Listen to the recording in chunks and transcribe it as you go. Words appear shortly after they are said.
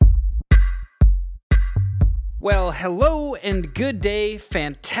Well, hello and good day,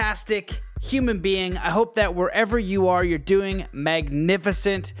 fantastic human being. I hope that wherever you are, you're doing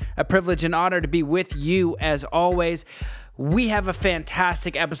magnificent. A privilege and honor to be with you as always. We have a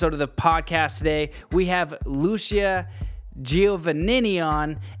fantastic episode of the podcast today. We have Lucia Giovannini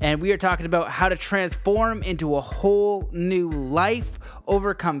on, and we are talking about how to transform into a whole new life,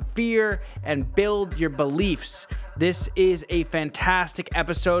 overcome fear, and build your beliefs. This is a fantastic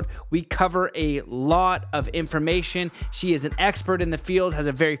episode. We cover a lot of information. She is an expert in the field, has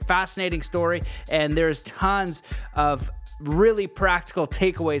a very fascinating story, and there's tons of really practical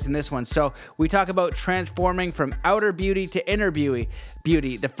takeaways in this one. So we talk about transforming from outer beauty to inner beauty,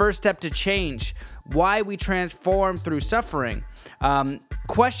 the first step to change, why we transform through suffering,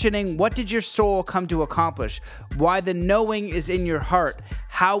 questioning what did your soul come to accomplish, why the knowing is in your heart,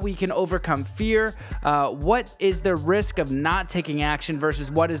 how we can overcome fear, what is the risk of not taking action versus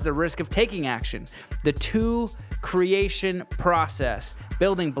what is the risk of taking action, the two creation process,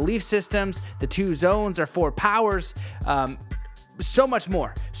 building belief systems, the two zones or four powers, so much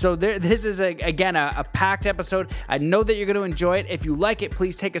more. So this is, again, a packed episode. I know that you're going to enjoy it. If you like it,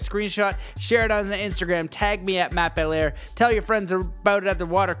 please take a screenshot, share it on the Instagram, tag me at Matt Belair, tell your friends about it at the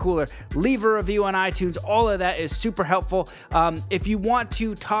water cooler, leave a review on iTunes. All of that is super helpful. If you want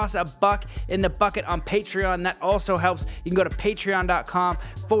to toss a buck in the bucket on Patreon, that also helps. You can go to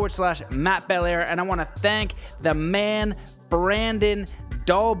patreon.com/Matt Belair. And I want to thank the man, Brandon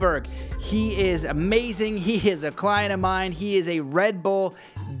Dahlberg. He is amazing. He is a client of mine. He is a Red Bull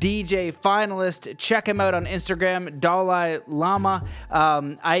DJ finalist. Check him out on Instagram, Dalai Lama.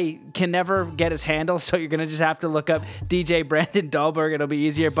 I can never get his handle, so you're going to just have to look up DJ Brandon Dahlberg. It'll be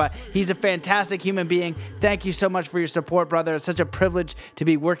easier, but he's a fantastic human being. Thank you so much for your support, brother. It's such a privilege to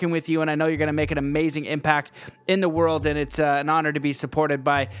be working with you, and I know you're going to make an amazing impact in the world, and it's an honor to be supported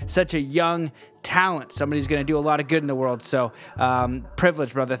by such a young talent, somebody who's going to do a lot of good in the world. So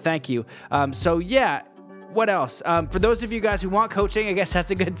privilege, brother. Thank you. What else? For those of you guys who want coaching, I guess that's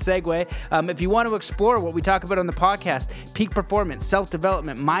a good segue. If you want to explore what we talk about on the podcast, peak performance,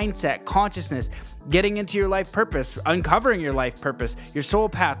 self-development, mindset, consciousness, getting into your life purpose, uncovering your life purpose, your soul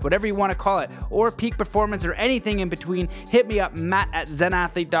path, whatever you want to call it, or peak performance or anything in between, hit me up,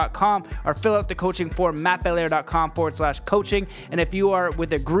 matt@zenathlete.com, or fill out the coaching form, mattbelair.com/coaching. And if you are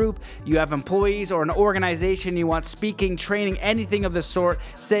with a group, you have employees or an organization, you want speaking, training, anything of the sort,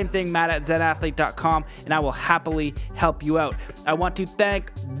 same thing, matt@zenathlete.com, and I will happily help you out. I want to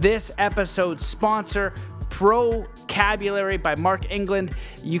thank this episode's sponsor, Procabulary by Mark England.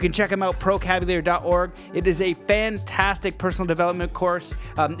 You can check him out, procabulary.org. It is a fantastic personal development course.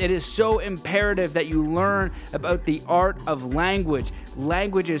 It is so imperative that you learn about the art of language.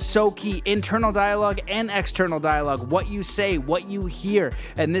 Language is so key, internal dialogue and external dialogue, what you say, what you hear.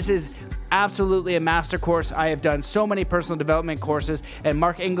 And this is absolutely a master course. I have done so many personal development courses, and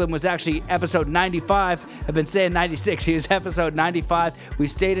Mark England was actually episode 95. I've been saying 96. He was episode 95. We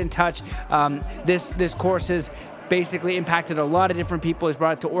stayed in touch. This course has basically impacted a lot of different people. He's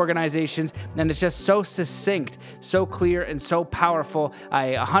brought it to organizations, and it's just so succinct, so clear, and so powerful.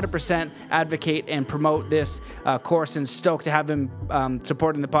 I 100% advocate and promote this course, and stoked to have him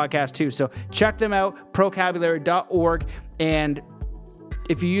supporting the podcast too. So check them out, procabulary.org, and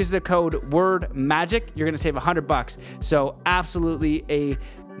if you use the code WORDMAGIC, you're going to save $100. So absolutely a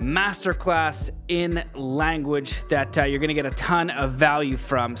masterclass in language that you're going to get a ton of value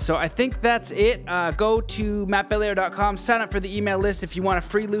from. So I think that's it. Go to mattbelair.com, sign up for the email list. If you want a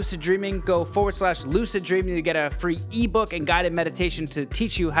free lucid dreaming, go /lucid dreaming to get a free ebook and guided meditation to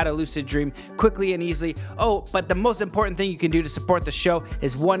teach you how to lucid dream quickly and easily. Oh, but the most important thing you can do to support the show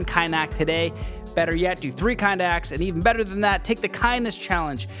is one kind act today. Better yet, do 3 kind acts, and even better than that, take the kindness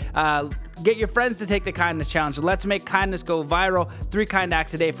challenge. Get your friends to take the kindness challenge. Let's make kindness go viral. 3 kind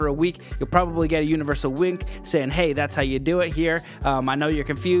acts a day for a week. You'll probably get a universal wink saying, hey, that's how you do it here. I know you're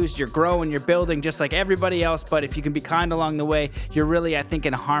confused, you're growing, you're building just like everybody else, but if you can be kind along the way, you're really, I think,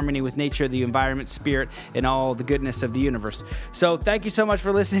 in harmony with nature, the environment, spirit, and all the goodness of the universe. So thank you so much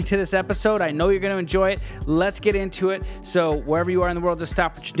for listening to this episode. I know you're going to enjoy it. Let's get into it. So wherever you are in the world, just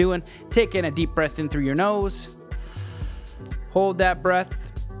stop what you're doing. Take in a deep breath in through your nose. Hold that breath.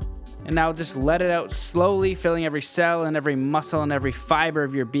 And now just let it out slowly, filling every cell and every muscle and every fiber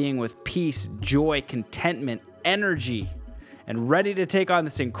of your being with peace, joy, contentment, energy, and ready to take on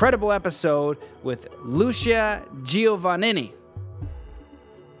this incredible episode with Lucia Giovannini.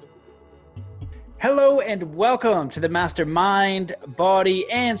 Hello and welcome to the Mastermind, Body,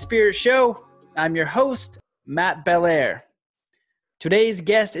 and Spirit Show. I'm your host, Matt Belair. Today's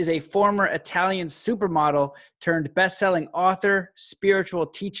guest is a former Italian supermodel turned best-selling author, spiritual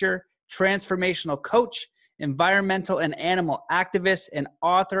teacher, transformational coach, environmental and animal activist, and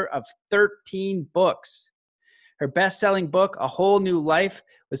author of 13 books. Her best-selling book, A Whole New Life,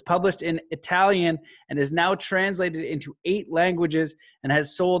 was published in Italian and is now translated into 8 languages and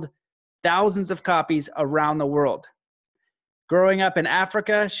has sold thousands of copies around the world. Growing up in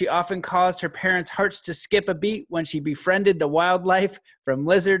Africa, she often caused her parents' hearts to skip a beat when she befriended the wildlife, from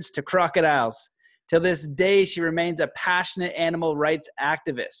lizards to crocodiles. Till this day, she remains a passionate animal rights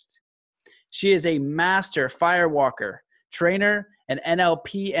activist. She is a master firewalker, trainer, an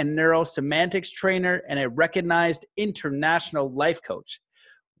NLP and neurosemantics trainer, and a recognized international life coach.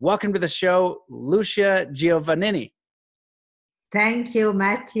 Welcome to the show, Lucia Giovannini. Thank you,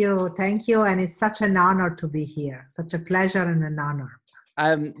 Matthew. Thank you. And it's such an honor to be here. Such a pleasure and an honor.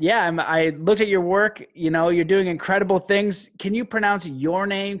 I looked at your work. You know, you're doing incredible things. Can you pronounce your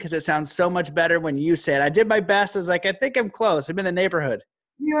name? Because it sounds so much better when you say it. I did my best. I was like, I think I'm close. I'm in the neighborhood.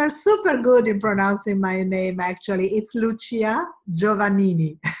 You are super good in pronouncing my name, actually. It's Lucia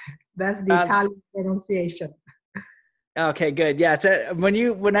Giovannini. That's the Italian pronunciation. Okay, good. Yeah,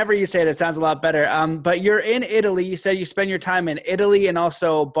 whenever you say it, it sounds a lot better. But you're in Italy. You said you spend your time in Italy and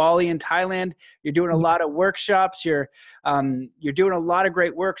also Bali and Thailand. You're doing a lot of workshops. You're doing a lot of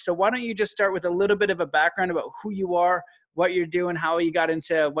great work. So why don't you just start with a little bit of a background about who you are, what you're doing, how you got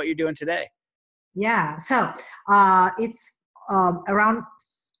into what you're doing today? Yeah. So it's around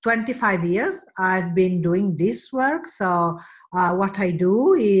 25 years I've been doing this work. So what I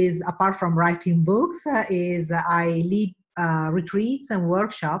do is, apart from writing books, is I lead retreats and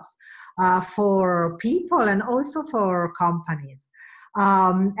workshops for people and also for companies.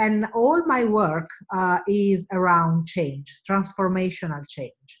 And all my work is around change, transformational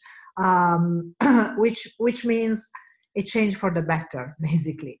change, which means a change for the better,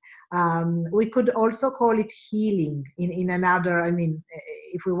 basically. We could also call it healing in another,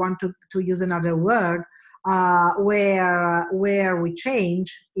 if we want to use another word, where we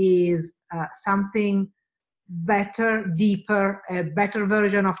change is something better, deeper, a better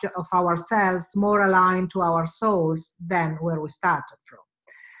version of ourselves, more aligned to our souls than where we started from.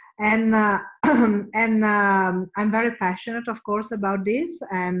 And I'm very passionate, of course, about this.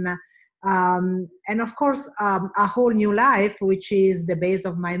 And of course, A Whole New Life, which is the base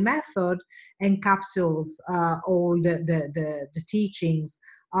of my method, encapsulates all the teachings.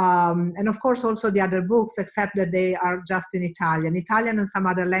 And of course, also the other books, except that they are just in Italian and some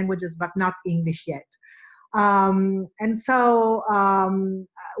other languages, but not English yet. And so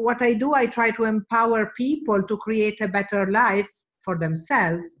what I do, I try to empower people to create a better life for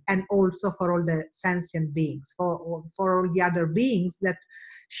themselves and also for all the sentient beings, for all the other beings that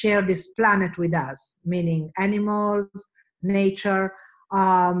share this planet with us, meaning animals, nature.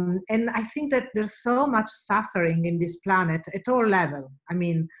 And I think that there's so much suffering in this planet at all levels.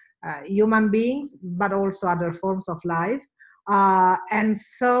 Human beings, but also other forms of life. And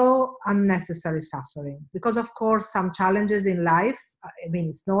so unnecessary suffering. Because of course, some challenges in life,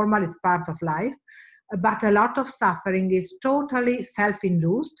 it's normal, it's part of life. But a lot of suffering is totally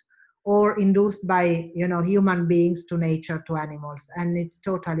self-induced or induced by, human beings to nature, to animals, and it's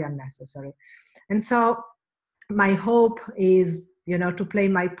totally unnecessary. And so my hope is, to play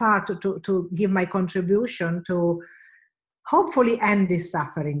my part, to give my contribution to hopefully end this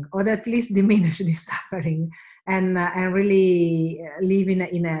suffering, or at least diminish this suffering, and really live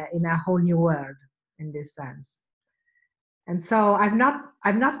in a whole new world in this sense. And so I've not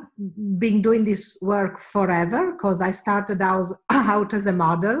been doing this work forever, because I started out as a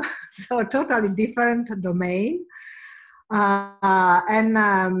model, so totally different domain. And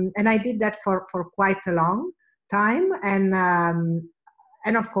I did that for quite a long time.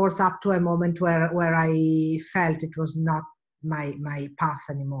 And of course, up to a moment where I felt it was not my path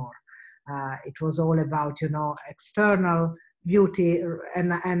anymore. It was all about, external beauty.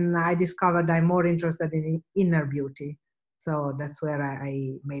 And I discovered I'm more interested in inner beauty. So that's where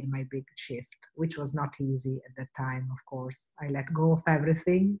I made my big shift, which was not easy at that time, of course. I let go of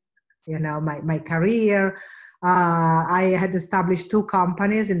everything, my career. I had established 2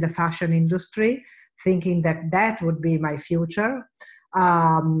 companies in the fashion industry, thinking that would be my future.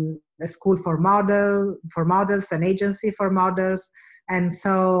 A school for models, an agency for models. And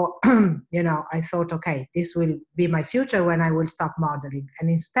so, I thought, okay, this will be my future when I will stop modeling. And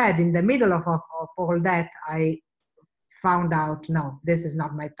instead, in the middle of all that, I found out, no, this is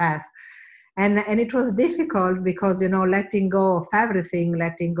not my path. And it was difficult because, letting go of everything,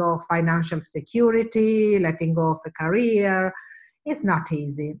 letting go of financial security, letting go of a career, it's not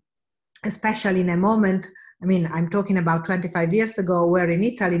easy, especially in a moment. I'm talking about 25 years ago, where in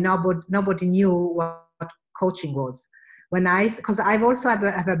Italy, nobody knew what coaching was. because I've also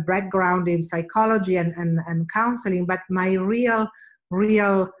have a background in psychology and counseling, but my real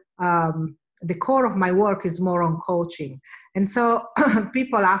the core of my work is more on coaching. And so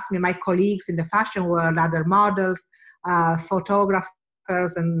people ask me, my colleagues in the fashion world, other models, photographers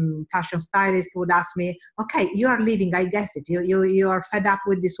and fashion stylists would ask me, okay, you are leaving, I guess it. You are fed up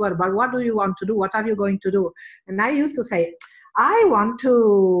with this world, but what do you want to do? What are you going to do? And I used to say, I want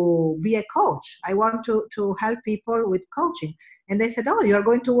to be a coach. I want to help people with coaching. And they said, oh, you're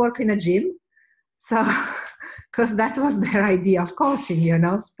going to work in a gym? So, because that was their idea of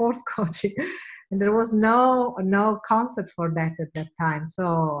coaching, sports coaching. And there was no concept for that at that time.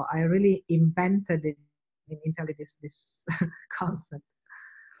 So I really invented it in Italy, this concept.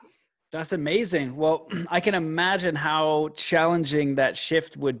 That's amazing. Well, I can imagine how challenging that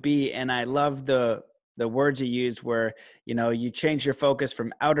shift would be. And I love the words you use where, you change your focus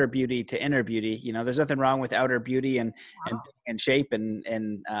from outer beauty to inner beauty. There's nothing wrong with outer beauty and being in shape and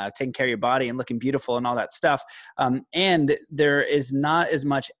taking care of your body and looking beautiful and all that stuff. And there is not as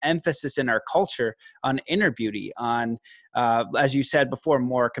much emphasis in our culture on inner beauty, on, as you said before,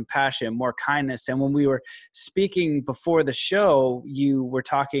 more compassion, more kindness. And when we were speaking before the show, you were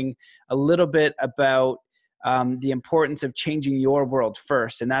talking a little bit about the importance of changing your world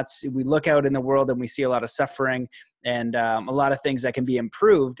first. And that's, we look out in the world and we see a lot of suffering and a lot of things that can be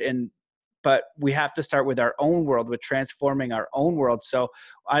improved. But we have to start with our own world, with transforming our own world. So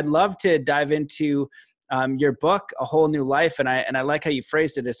I'd love to dive into your book, A Whole New Life. And I like how you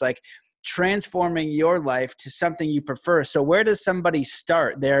phrased it. It's like transforming your life to something you prefer. So where does somebody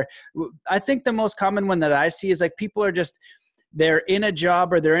start there? I think the most common one that I see is like people are just, they're in a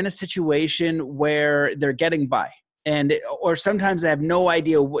job or they're in a situation where they're getting by. Or sometimes they have no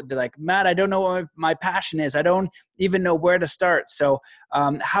idea what they're like, Matt, I don't know what my passion is. I don't even know where to start. So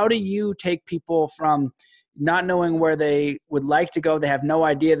how do you take people from not knowing where they would like to go? They have no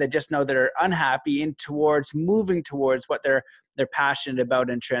idea. They just know they're unhappy and towards moving towards what they're passionate about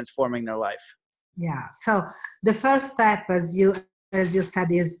and transforming their life. Yeah. So the first step, as you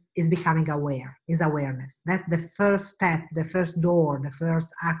said, is becoming aware, is awareness. That's the first step, the first door, the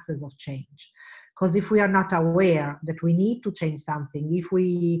first access of change. Because if we are not aware that we need to change something, if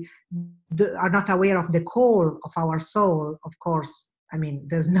we are not aware of the call of our soul, of course,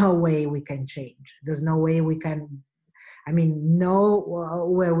 there's no way we can change. There's no way we can, know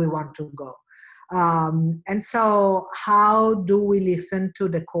where we want to go. And so how do we listen to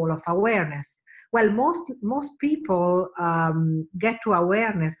the call of awareness? Well, most people get to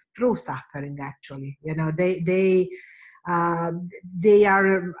awareness through suffering. Actually, they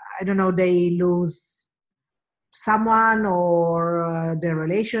are, I don't know, they lose someone, or their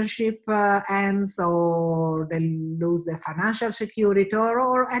relationship ends, or they lose their financial security,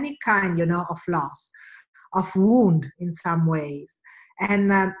 or any kind, of loss, of wound in some ways,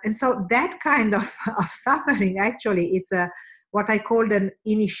 and so that kind of suffering, actually, it's what I call an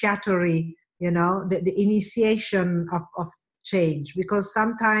initiatory. The initiation of change, because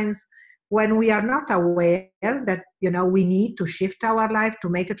sometimes when we are not aware that, we need to shift our life, to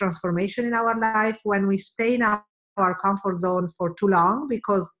make a transformation in our life, when we stay in our comfort zone for too long,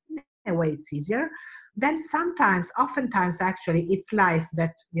 because in a way it's easier, then oftentimes actually it's life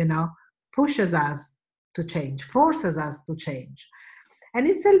that, pushes us to change, forces us to change. And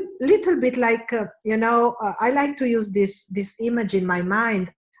it's a little bit like, I like to use this image in my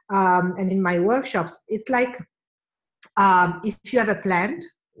mind, and in my workshops. It's like if you have a plant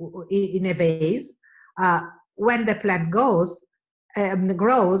in a vase, when the plant grows,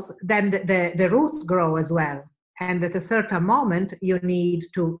 then the roots grow as well. And at a certain moment, you need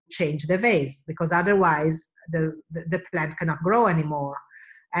to change the vase, because otherwise the plant cannot grow anymore.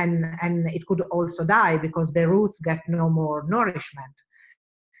 And it could also die because the roots get no more nourishment.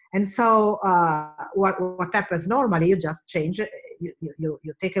 And so what happens normally, you just change,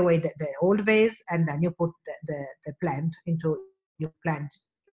 you take away the old vase, and then you put the plant into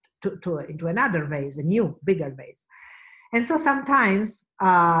another vase, a new, bigger vase. And so sometimes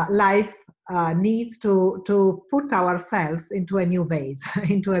life needs to put ourselves into a new vase,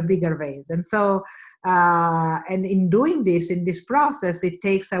 into a bigger vase. And so, and in doing this, in this process, it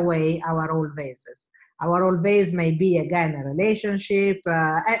takes away our old vases. Our old vase may be, again, a relationship,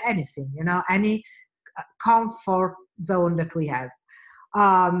 anything, any comfort zone that we have.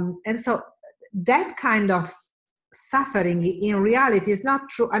 And so that kind of suffering in reality is not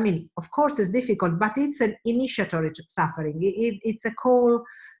true. Of course it's difficult, but it's an initiatory suffering. It's a call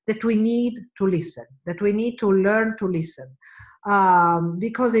that we need to listen, that we need to learn to listen,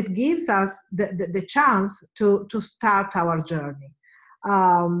 because it gives us the chance to start our journey.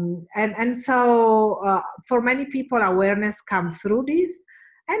 And so for many people, awareness comes through this,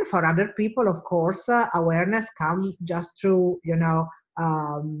 and for other people, of course, awareness comes just through,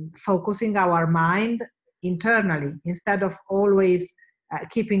 focusing our mind internally instead of always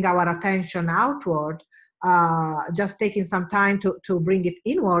keeping our attention outward. Just taking some time to bring it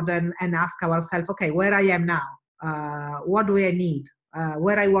inward and ask ourselves, okay, where I am now, what do I need,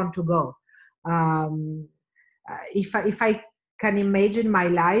 where I want to go. If I can imagine my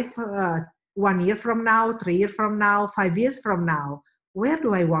life 1 year from now, 3 years from now, 5 years from now, where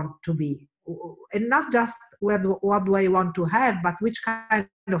do I want to be? And not just what do I want to have, but which kind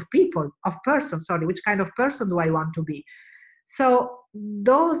of which kind of person do I want to be? So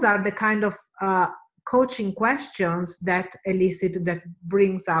those are the kind of coaching questions that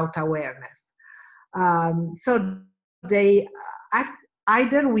brings out awareness. So they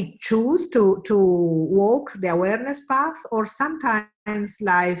either we choose to walk the awareness path, or sometimes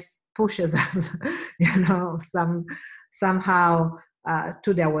life pushes us, somehow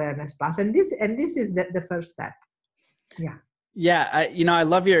to the awareness path. And this is the first step. Yeah. Yeah. I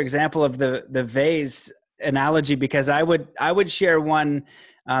love your example of the vase analogy, because I would share one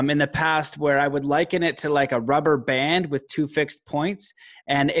in the past where I would liken it to like a rubber band with two fixed points.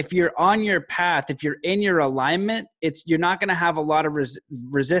 And if you're on your path, if you're in your alignment, you're not going to have a lot of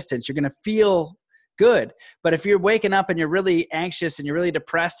resistance. You're going to feel good. But if you're waking up and you're really anxious and you're really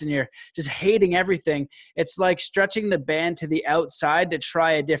depressed and you're just hating everything, it's like stretching the band to the outside to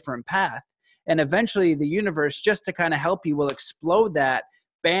try a different path. And eventually the universe, just to kind of help you, will explode that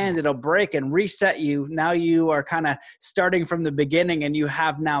band. It'll break and reset you. Now you are kind of starting from the beginning, and you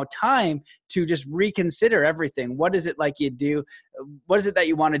have now time to just reconsider everything. What is it like you do? What is it that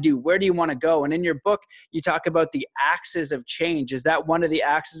you want to do? Where do you want to go? And in your book, you talk about the axis of change. Is that one of the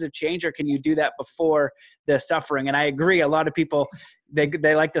axes of change, or can you do that before the suffering? And I agree. A lot of people, they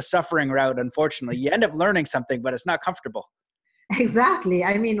like the suffering route. Unfortunately, you end up learning something, but it's not comfortable. Exactly.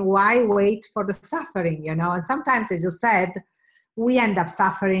 I mean, why wait for the suffering, And sometimes, as you said, we end up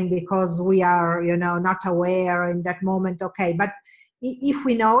suffering because we are, not aware in that moment. Okay. But if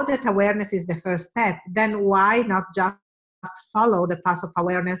we know that awareness is the first step, then why not just follow the path of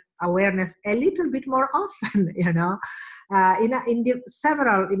awareness a little bit more often, in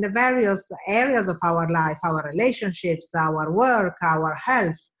the various areas of our life, our relationships, our work, our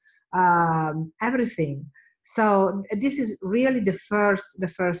health, everything. So this is really the first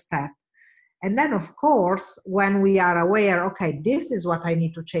step. And then, of course, when we are aware, okay, this is what I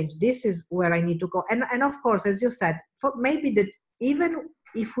need to change, this is where I need to go. And of course, as you said, even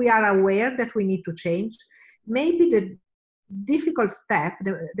if we are aware that we need to change, maybe the difficult step,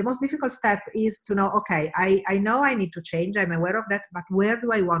 the most difficult step is to know, okay, I know I need to change, I'm aware of that, but where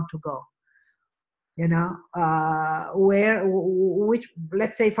do I want to go?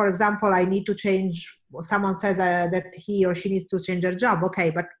 Let's say, for example, I need to change. Someone says that he or she needs to change their job. Okay,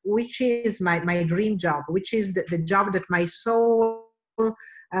 but which is my dream job? Which is the job that my soul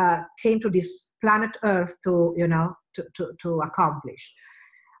came to this planet Earth to accomplish?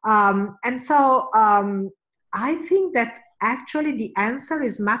 And so I think that actually the answer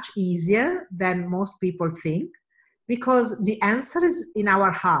is much easier than most people think, because the answer is in our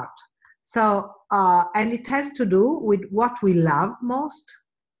heart. So, and it has to do with what we love most,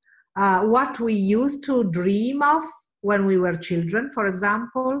 what we used to dream of when we were children, for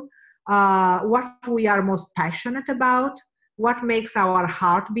example, what we are most passionate about, what makes our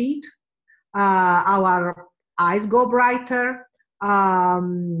heart beat, our eyes go brighter,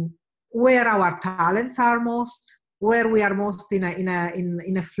 where our talents are most, where we are most in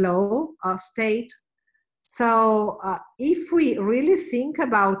a flow state. So if we really think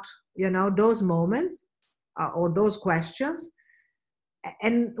about those moments or those questions,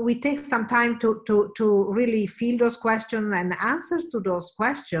 and we take some time to really feel those questions and answers to those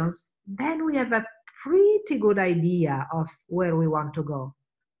questions, then we have a pretty good idea of where we want to go.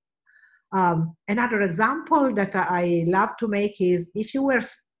 Another example that I love to make is, if you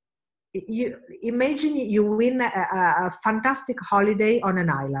imagine you win a fantastic holiday on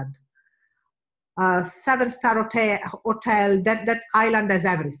an island. 7-star hotel, that island has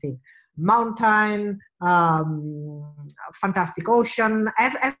everything. Mountain, fantastic ocean,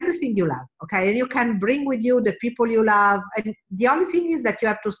 everything you love, okay? And you can bring with you the people you love. And the only thing is that you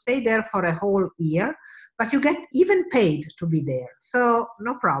have to stay there for a whole year, but you get even paid to be there. So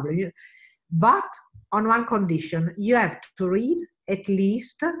no problem. But on one condition, you have to read at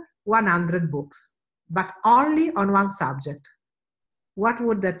least 100 books, but only on one subject. What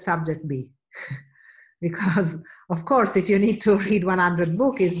would that subject be? Because, of course, if you need to read 100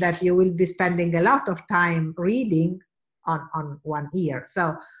 books, is that you will be spending a lot of time reading on 1 year.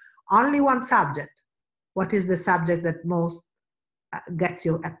 So only one subject. What is the subject that most gets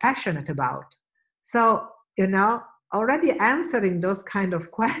you passionate about? So, already answering those kind of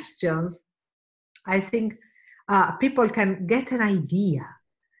questions, I think people can get an idea.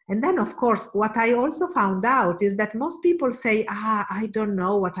 And then, of course, what I also found out is that most people say, I don't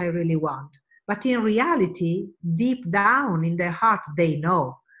know what I really want. But in reality, deep down in their heart, they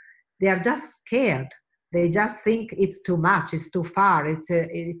know. They are just scared. They just think it's too much, it's too far, it's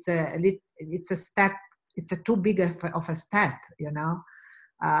a step, it's a too big of a step,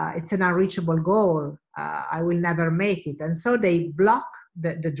 it's an unreachable goal. I will never make it. And so they block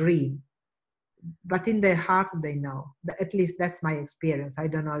the dream. But in their heart, they know. At least that's my experience. I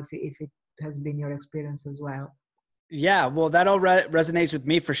don't know if it has been your experience as well. Yeah, well, that all resonates with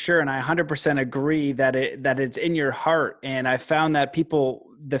me for sure. And I 100% agree that it's in your heart. And I found that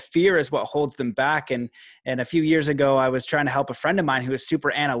the fear is what holds them back. And a few years ago, I was trying to help a friend of mine who is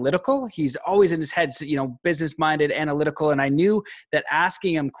super analytical. He's always in his head, business-minded, analytical. And I knew that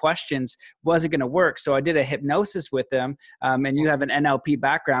asking him questions wasn't going to work. So I did a hypnosis with him. And you have an NLP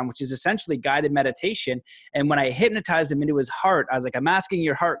background, which is essentially guided meditation. And when I hypnotized him into his heart, I was like, I'm asking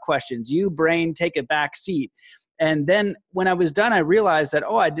your heart questions. You, brain, take a back seat. And then when I was done, I realized that,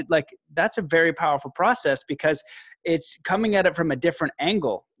 that's a very powerful process because it's coming at it from a different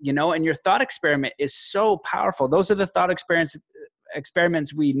angle, and your thought experiment is so powerful. Those are the thought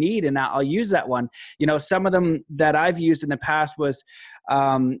experiments we need. And I'll use that one. Some of them that I've used in the past was,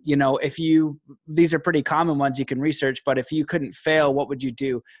 these are pretty common ones you can research, but if you couldn't fail, what would you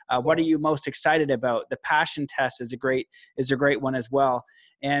do? What are you most excited about? The passion test is a great one as well.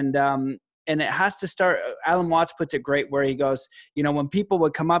 And it has to start, Alan Watts puts it great where he goes, when people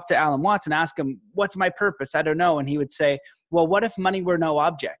would come up to Alan Watts and ask him, what's my purpose? I don't know. And he would say, well, what if money were no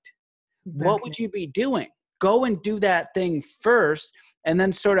object? Exactly. What would you be doing? Go and do that thing first and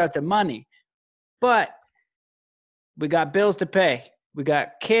then sort out the money. But we got bills to pay. We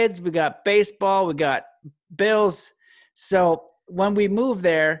got kids, we got baseball, we got bills. So when we move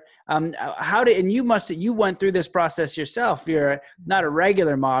there, and you went through this process yourself. You're not a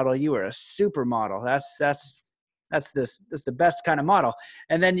regular model. You were a super model. That's the best kind of model.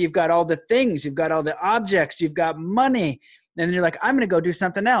 And then you've got all the things, you've got all the objects, you've got money. And then you're like, I'm going to go do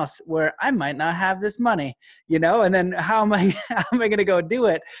something else where I might not have this money, and then how am I going to go do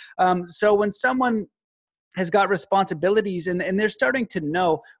it? So when someone has got responsibilities and they're starting to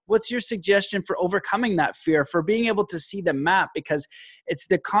know, what's your suggestion for overcoming that fear, for being able to see the map? Because it's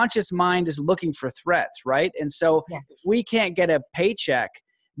the conscious mind is looking for threats, right? And so if we can't get a paycheck,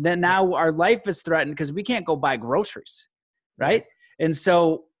 then now our life is threatened because we can't go buy groceries, right? Yes. And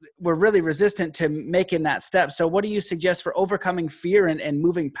so we're really resistant to making that step. So what do you suggest for overcoming fear and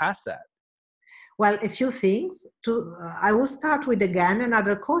moving past that? Well, a few things. I will start with, again,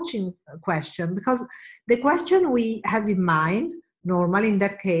 another coaching question, because the question we have in mind, normally in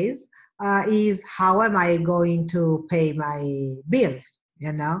that case, is how am I going to pay my bills?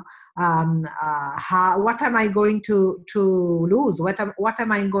 What am I going to lose? What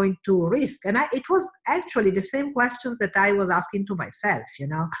am I going to risk? And it was actually the same questions that I was asking to myself.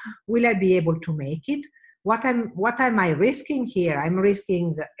 Will I be able to make it? What am I risking here? I'm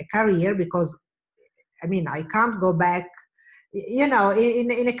risking a career because I can't go back. In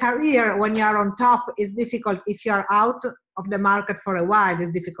a career, when you're on top, it's difficult. If you're out of the market for a while,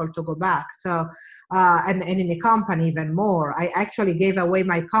 it's difficult to go back. So, and in a company even more. I actually gave away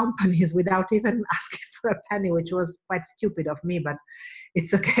my companies without even asking for a penny, which was quite stupid of me, but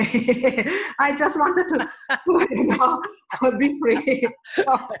it's okay. I just wanted to be free.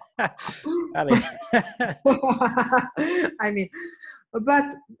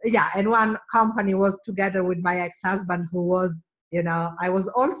 But yeah, and one company was together with my ex-husband who was, I was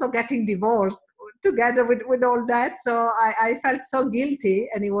also getting divorced together with all that. So I felt so guilty,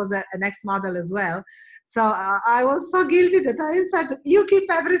 and he was an ex-model as well. So I was so guilty that I said, you keep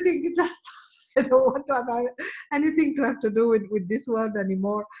everything, you just I don't want to have anything to have to do with this world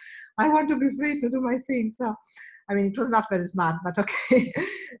anymore. I want to be free to do my thing. So, it was not very smart, but okay.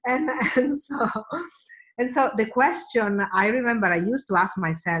 And so the question I remember I used to ask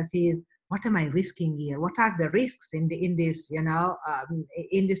myself is, what am I risking here? What are the risks in this,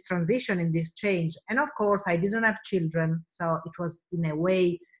 in this transition, in this change? And of course, I didn't have children, so it was in a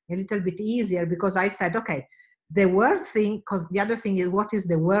way a little bit easier, because I said, okay, the worst thing, because the other thing is, what is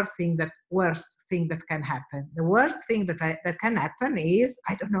the worst thing that can happen? The worst thing that can happen is,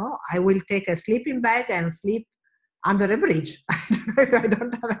 I don't know, I will take a sleeping bag and sleep under a bridge. If I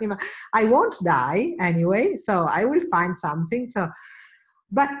don't have any money, I won't die anyway, so I will find something. So,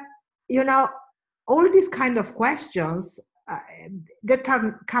 but all these kind of questions that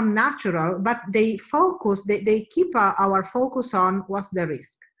come natural, but they focus, they keep our focus on what's the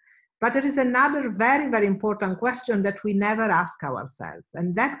risk. But there is another very, very important question that we never ask ourselves.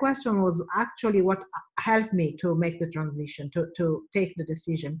 And that question was actually what helped me to make the transition, to take the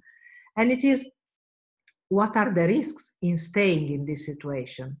decision. And it is, what are the risks in staying in this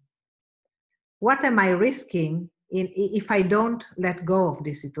situation? What am I risking if I don't let go of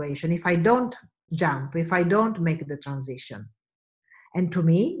this situation, if I don't jump, if I don't make the transition? And to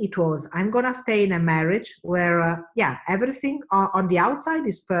me, it was, I'm going to stay in a marriage where, everything on the outside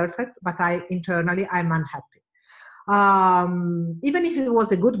is perfect, but internally, I'm unhappy. Even if it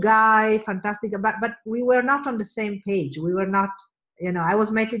was a good guy, fantastic, but we were not on the same page. We were not, I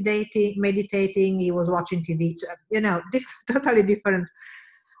was meditating, he was watching TV, totally different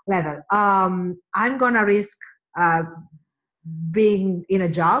level. I'm going to risk being in a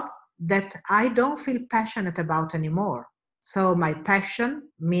job that I don't feel passionate about anymore. So my passion,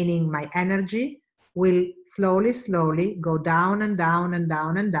 meaning my energy, will slowly go down and down and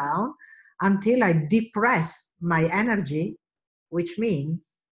down and down until I depress my energy, which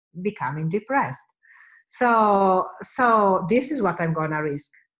means becoming depressed. So this is what I'm going to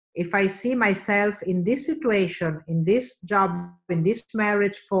risk. If I see myself in this situation, in this job, in this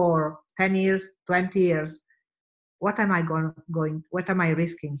marriage for 10 years, 20 years, what am I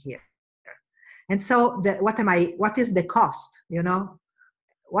risking here? And so what is the cost,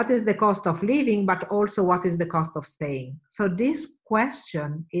 What is the cost of leaving, but also what is the cost of staying? So this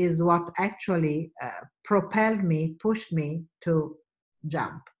question is what actually propelled me, pushed me to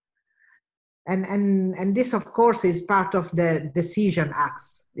jump. And this, of course, is part of the decision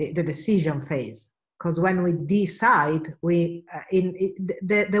acts, the decision phase. Because when we decide,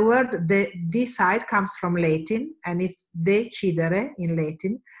 the word decide comes from Latin, and it's decidere in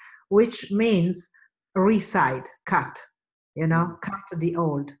Latin, which means reside, cut, cut the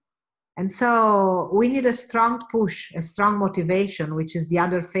old. And so we need a strong push, a strong motivation, which is the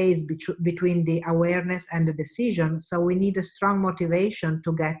other phase between the awareness and the decision. So we need a strong motivation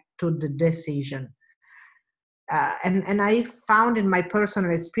to get to the decision. And I found in my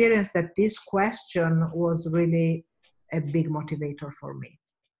personal experience that this question was really a big motivator for me.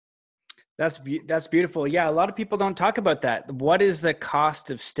 That's beautiful. Yeah, a lot of people don't talk about that. What is the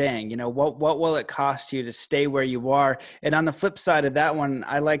cost of staying? What will it cost you to stay where you are? And on the flip side of that one,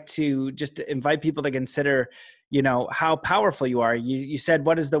 I like to just invite people to consider, how powerful you are. You said,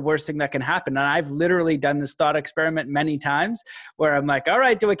 what is the worst thing that can happen? And I've literally done this thought experiment many times where I'm like, all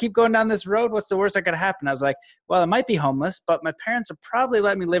right, do I keep going down this road? What's the worst that could happen? I was like, well, I might be homeless, but my parents will probably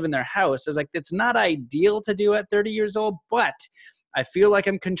let me live in their house. I was like, it's not ideal to do at 30 years old, but I feel like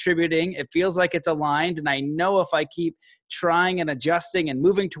I'm contributing. It feels like it's aligned. And I know if I keep trying and adjusting and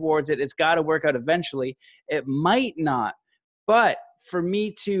moving towards it, it's got to work out eventually. It might not. But for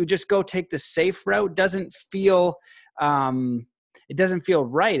me to just go take the safe route doesn't feel, it doesn't feel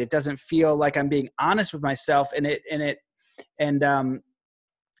right. It doesn't feel like I'm being honest with myself.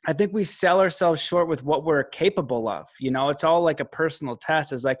 I think we sell ourselves short with what we're capable of. It's all like a personal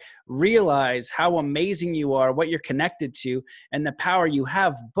test. It's like, realize how amazing you are, what you're connected to, and the power you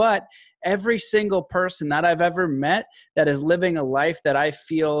have. But every single person that I've ever met that is living a life that I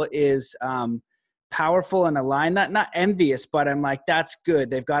feel is powerful and aligned, not envious, but I'm like, that's good.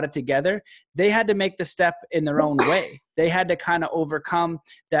 They've got it together. They had to make the step in their own way. They had to kind of overcome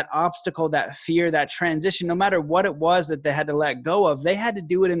that obstacle, that fear, that transition, no matter what it was that they had to let go of. They had to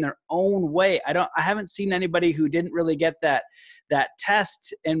do it in their own way. I haven't seen anybody who didn't really get that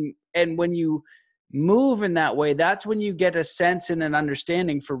test. And when you move in that way, that's when you get a sense and an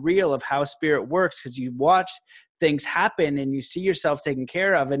understanding for real of how spirit works, because you watch things happen and you see yourself taken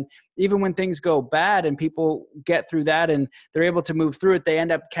care of. And even when things go bad and people get through that and they're able to move through it, they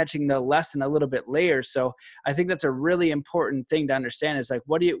end up catching the lesson a little bit later. So I think that's a really important thing to understand, is like,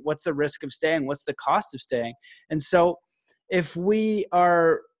 what's the risk of staying? What's the cost of staying? And so if we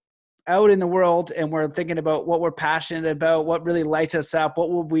are out in the world and we're thinking about what we're passionate about, what really lights us up, what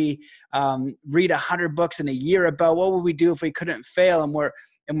would we read 100 books in a year about? What would we do if we couldn't fail?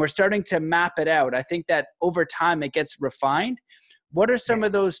 And we're starting to map it out. I think that over time it gets refined. What are some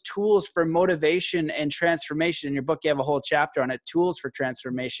of those tools for motivation and transformation? In your book, you have a whole chapter on it, tools for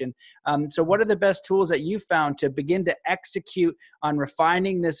transformation. So what are the best tools that you found to begin to execute on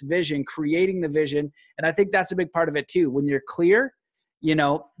refining this vision, creating the vision? And I think that's a big part of it too. When you're clear,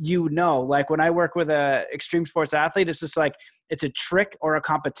 like when I work with a extreme sports athlete, it's just like, it's a trick or a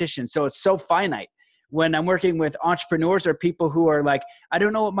competition. So it's so finite. When I'm working with entrepreneurs or people who are like, I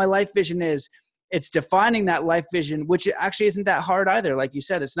don't know what my life vision is, it's defining that life vision, which actually isn't that hard either. Like you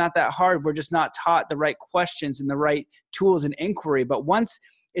said, it's not that hard. We're just not taught the right questions and the right tools and inquiry. But once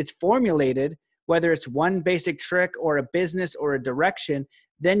it's formulated, whether it's one basic trick or a business or a direction,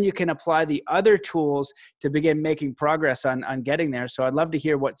 then you can apply the other tools to begin making progress on getting there. So I'd love to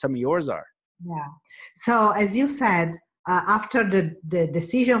hear what some of yours are. Yeah. So as you said, after the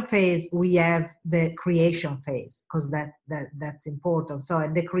decision phase, we have the creation phase, because that's important. So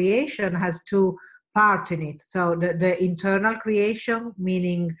the creation has two parts in it. So the internal creation,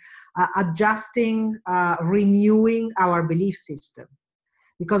 meaning adjusting, renewing our belief system,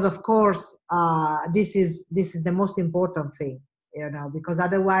 because of course this is the most important thing, because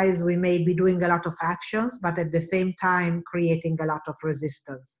otherwise we may be doing a lot of actions, but at the same time creating a lot of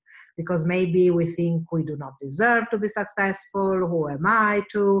resistance, because maybe we think we do not deserve to be successful. Who am I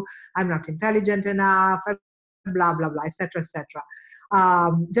to? I'm not intelligent enough, blah, blah, blah, etc., etc.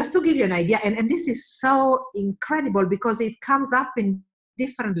 Just to give you an idea, and this is so incredible because it comes up in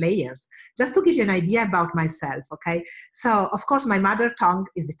different layers. Just to give you an idea about myself, okay? So, of course, my mother tongue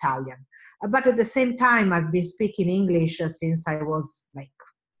is Italian, but at the same time, I've been speaking English since I was like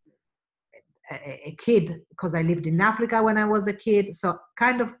a kid, because I lived in Africa when I was a kid. So,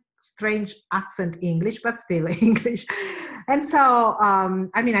 kind of strange accent English, but still English. And so,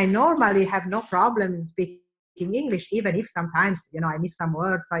 I normally have no problem in speaking English, even if sometimes, I miss some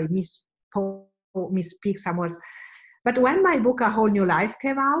words, I misspeak some words. But when my book, A Whole New Life,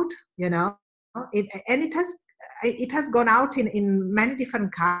 came out, it has gone out in many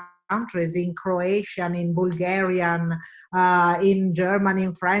different countries, in Croatian, in Bulgarian, in German,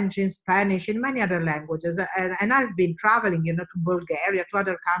 in French, in Spanish, in many other languages. And I've been traveling, to Bulgaria, to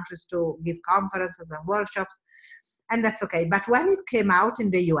other countries to give conferences and workshops. And that's okay. But when it came out in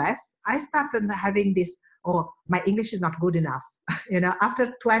the US, I started having this, my English is not good enough,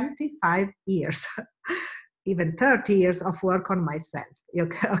 after 25 years. Even 30 years of work on myself.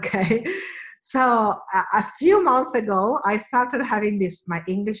 Okay. So a few months ago, I started having this, my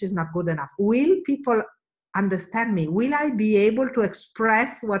English is not good enough. Will people understand me? Will I be able to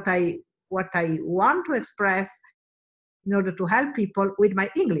express what I want to express in order to help people with my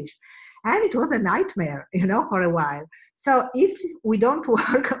English? And it was a nightmare, for a while. So if we don't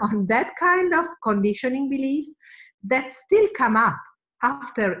work on that kind of conditioning beliefs, that still come up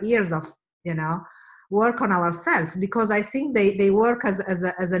after years of, work on ourselves, because I think they work as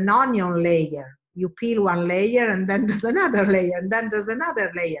an onion layer. You peel one layer and then there's another layer and then there's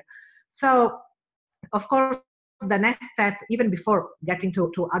another layer. So of course, the next step, even before getting to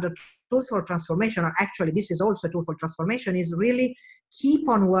other tools for transformation, or actually this is also a tool for transformation, is really keep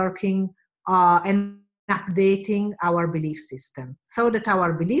on working and updating our belief system, so that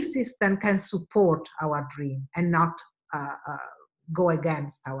our belief system can support our dream and not go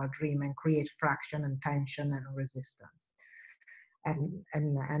against our dream and create friction and tension and resistance.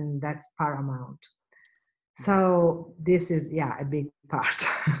 And that's paramount. So this is, a big part.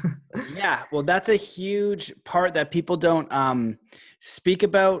 Yeah, well, that's a huge part that people don't speak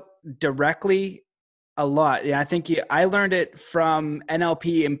about directly a lot. Yeah, I think I learned it from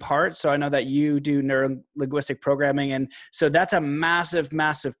NLP in part. So I know that you do neuro-linguistic programming. And so that's a massive,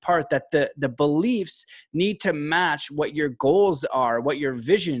 massive part, that the beliefs need to match what your goals are, what your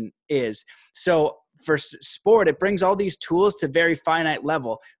vision is. So for sport, it brings all these tools to very finite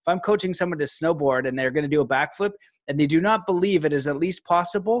level. If I'm coaching someone to snowboard and they're going to do a backflip and they do not believe it is at least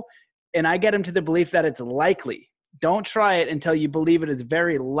possible, and I get them to the belief that it's likely. Don't try it until you believe it is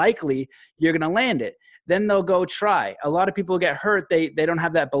very likely you're going to land it. Then they'll go try. A lot of people get hurt. They don't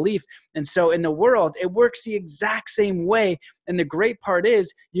have that belief. And so in the world, it works the exact same way. And the great part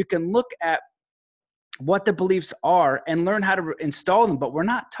is you can look at what the beliefs are and learn how to install them, but we're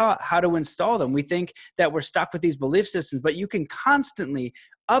not taught how to install them. We think that we're stuck with these belief systems, but you can constantly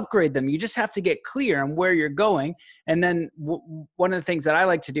upgrade them. You just have to get clear on where you're going. And then one of the things that I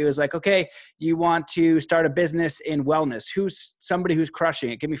like to do is like, okay, you want to start a business in wellness. Who's somebody who's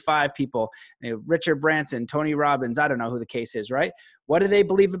crushing it? Give me 5 people. Richard Branson, Tony Robbins, I don't know who the case is, right? What do they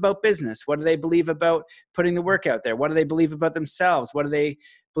believe about business? What do they believe about putting the work out there? What do they believe about themselves? What do they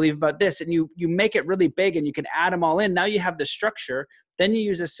believe about this? And you make it really big and you can add them all in. Now you have the structure. Then you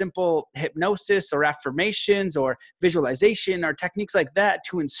use a simple hypnosis or affirmations or visualization or techniques like that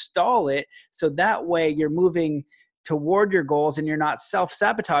to install it. So that way you're moving toward your goals and you're not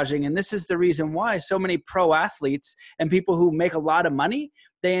self-sabotaging. And this is the reason why so many pro athletes and people who make a lot of money,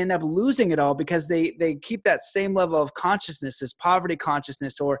 they end up losing it all because they keep that same level of consciousness as poverty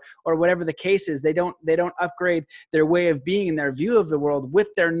consciousness or whatever the case is. They don't upgrade their way of being and their view of the world with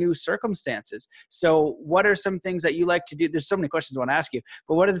their new circumstances. So what are some things that you like to do? There's so many questions I want to ask you,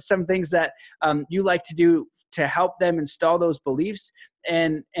 but what are some things that you like to do to help them install those beliefs?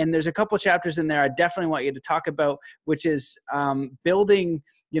 And there's a couple chapters in there I definitely want you to talk about, which is building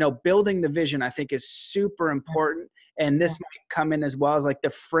the vision. I think is super important. And this might come in as well as like the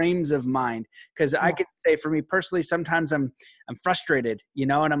frames of mind. Cause I could say for me personally, sometimes I'm frustrated,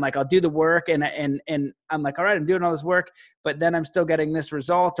 and I'm like, I'll do the work and I'm like, all right, I'm doing all this work, but then I'm still getting this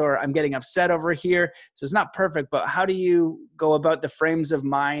result or I'm getting upset over here. So it's not perfect, but how do you go about the frames of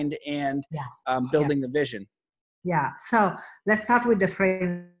mind and building the vision? Yeah, so let's start with the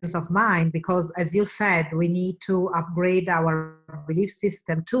frames of mind, because as you said, we need to upgrade our belief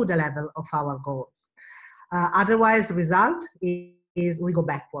system to the level of our goals. Otherwise, result is we go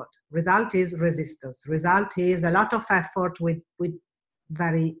backward. Result is resistance. Result is a lot of effort with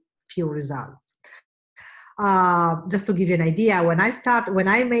very few results. Just to give you an idea, when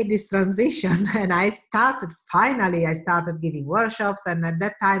I made this transition and I started giving workshops, and at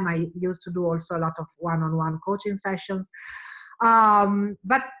that time I used to do also a lot of one-on-one coaching sessions.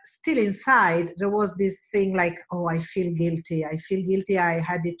 But still inside there was this thing like, oh, I feel guilty. I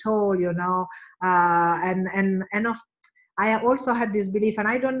had it all, I also had this belief, and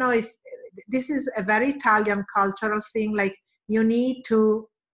I don't know if this is a very Italian cultural thing, like you need to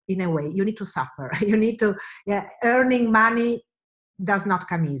suffer. You need to, earning money does not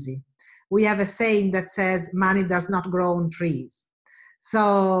come easy. We have a saying that says money does not grow on trees.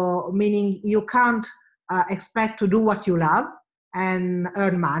 So meaning you can't expect to do what you love and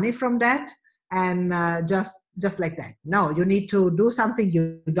earn money from that and just like that. No, you need to do something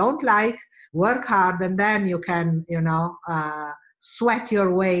you don't like, work hard, and then you can, sweat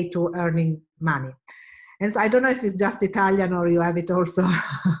your way to earning money. And so I don't know if it's just Italian or you have it also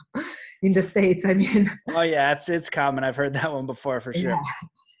in the States. I mean. Oh yeah, it's common. I've heard that one before for sure. Yeah.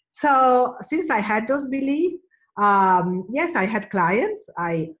 So since I had those beliefs, yes, I had clients.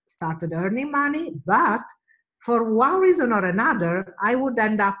 I started earning money, but for one reason or another, I would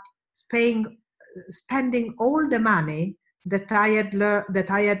end up spending all the money that I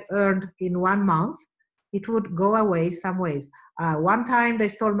had earned in 1 month. It would go away some ways. One time they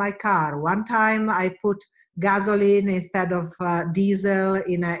stole my car. One time I put gasoline instead of diesel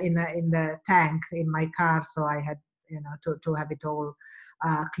in the tank in my car, so I had to have it all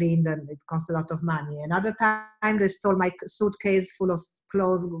cleaned, and it cost a lot of money. Another time they stole my suitcase full of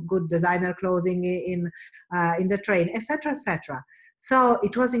clothes, good designer clothing in the train, etc., etc. So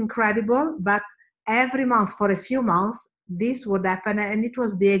it was incredible, but every month for a few months this would happen, and it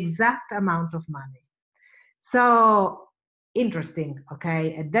was the exact amount of money. So interesting,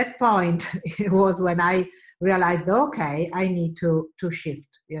 okay? At that point, it was when I realized, okay, I need to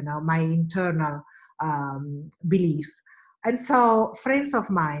shift, my internal beliefs. And so frames of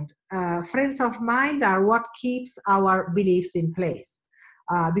mind are what keeps our beliefs in place.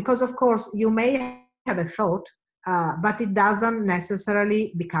 Because of course, you may have a thought, but it doesn't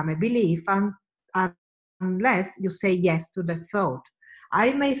necessarily become a belief unless you say yes to the thought.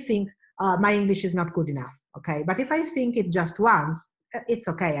 I may think my English is not good enough. Okay, but if I think it just once, it's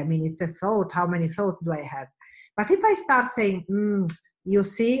okay. I mean, it's a thought. How many thoughts do I have? But if I start saying, you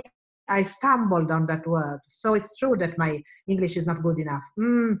see, I stumbled on that word, so it's true that my English is not good enough.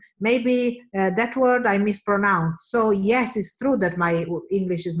 Maybe that word I mispronounced. So yes, it's true that my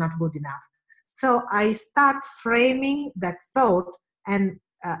English is not good enough. So I start framing that thought and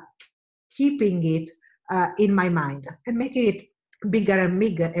keeping it in my mind and making it bigger and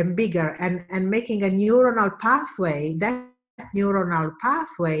bigger and bigger, and making a neuronal pathway, that neuronal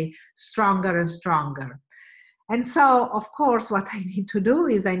pathway, stronger and stronger. And so, of course, what I need to do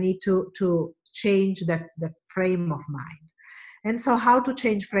is I need to change that frame of mind. And so how to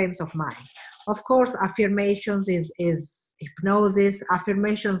change frames of mind? Of course, affirmations is hypnosis.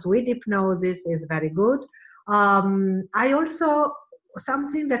 Affirmations with hypnosis is very good.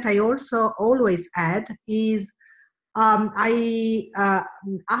 Something that I also always add is I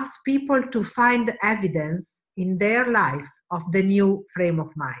ask people to find evidence in their life of the new frame of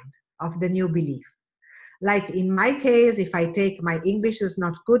mind, of the new belief. Like in my case, if I take my English is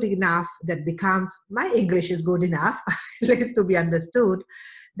not good enough, that becomes my English is good enough, at least to be understood,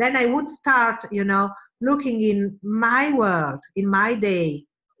 then I would start, looking in my world, in my day.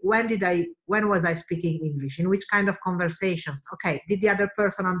 When was I speaking English? In which kind of conversations? Okay, did the other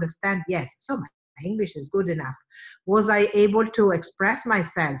person understand? Yes. So English is good enough. Was I able to express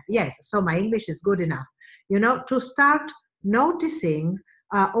myself? Yes. So my English is good enough. To start noticing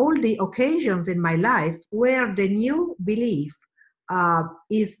all the occasions in my life where the new belief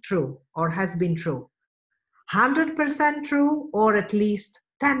is true or has been true. 100% true, or at least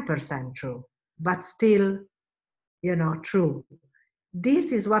 10% true, but still, true.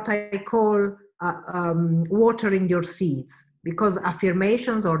 This is what I call watering your seeds, because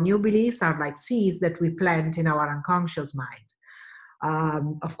affirmations or new beliefs are like seeds that we plant in our unconscious mind.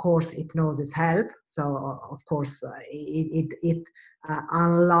 Of course, hypnosis help. So, of course, it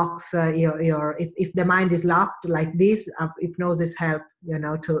unlocks your. If the mind is locked like this, hypnosis help.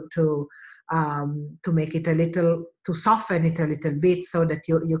 To make it to soften it a little bit, so that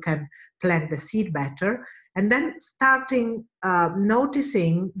you can plant the seed better, and then starting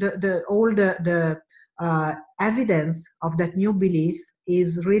noticing all the evidence of that new belief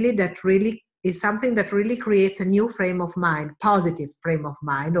is something that really creates a new frame of mind, positive frame of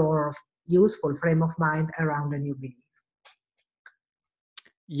mind, or useful frame of mind around a new belief.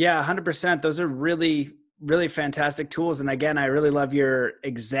 Yeah, 100%. Those are really, really fantastic tools. And again, I really love your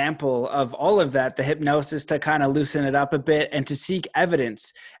example of all of that, the hypnosis to kind of loosen it up a bit and to seek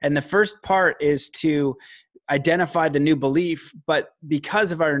evidence. And the first part is to identify the new belief, but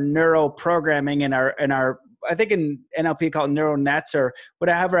because of our neural programming and our I think in NLP called neural nets or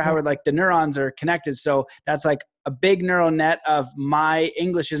whatever, how like the neurons are connected. So that's like a big neural net of my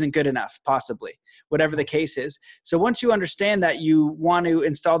English isn't good enough, possibly, whatever the case is. So once you understand that, you want to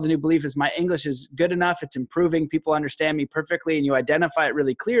install the new belief as my English is good enough, it's improving, people understand me perfectly, and you identify it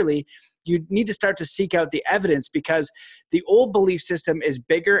really clearly, you need to start to seek out the evidence, because the old belief system is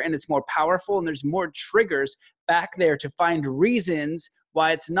bigger and it's more powerful, and there's more triggers back there to find reasons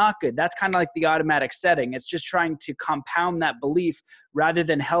why it's not good. That's kind of like the automatic setting. It's just trying to compound that belief rather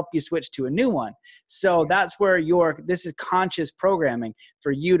than help you switch to a new one. So that's where this is conscious programming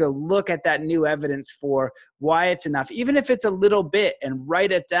for you to look at that new evidence for why it's enough, even if it's a little bit, and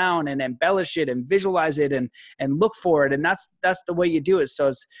write it down and embellish it and visualize it and look for it. And that's the way you do it. So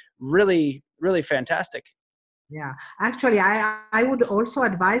it's really, really fantastic. Yeah, actually, I would also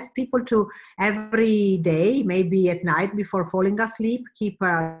advise people to every day, maybe at night before falling asleep, keep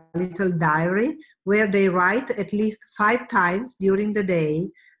a little diary where they write at least 5 times during the day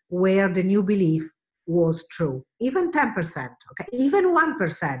where the new belief was true, even 10%, okay, even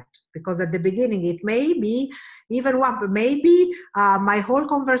 1%, because at the beginning it may be even 1%, maybe my whole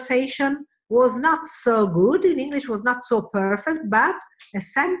conversation was not so good in English, was not so perfect, but a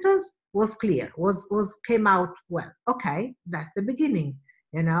sentence was clear, came out well. Okay, that's the beginning,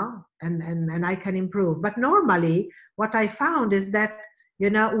 and I can improve. But normally what I found is that,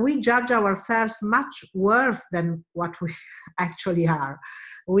 we judge ourselves much worse than what we actually are.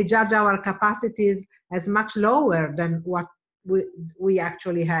 We judge our capacities as much lower than what we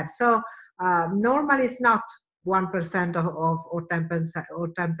actually have. So normally it's not 1% or 10% or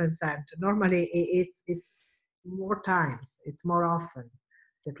 10%. Normally it's more times, it's more often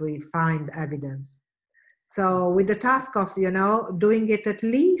that we find evidence. So with the task of, doing it at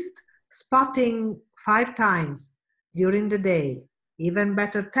least, spotting 5 times during the day, even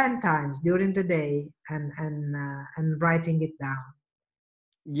better 10 times during the day, and writing it down.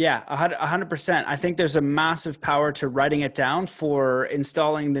 Yeah, 100%. I think there's a massive power to writing it down for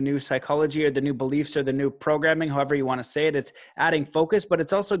installing the new psychology or the new beliefs or the new programming, however you want to say it. It's adding focus, but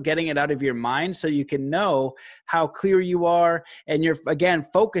it's also getting it out of your mind so you can know how clear you are. And you're, again,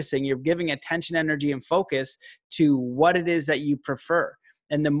 focusing, you're giving attention, energy, and focus to what it is that you prefer.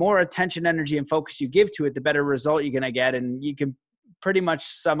 And the more attention, energy, and focus you give to it, the better result you're going to get. And you can pretty much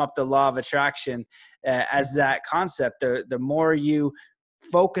sum up the law of attraction as that concept. The more you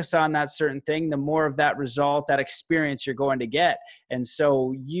focus on that certain thing, the more of that result, that experience you're going to get. And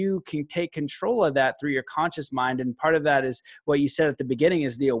so you can take control of that through your conscious mind. And part of that is what you said at the beginning,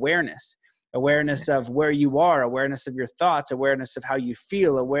 is the awareness of where you are, awareness of your thoughts, awareness of how you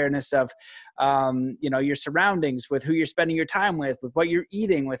feel, awareness of, your surroundings, with who you're spending your time with what you're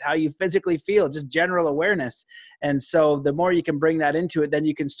eating, with how you physically feel, just general awareness. And so the more you can bring that into it, then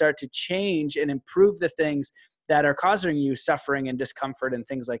you can start to change and improve the things that are causing you suffering and discomfort and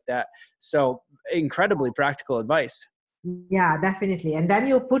things like that. So incredibly practical advice. Yeah, definitely. And then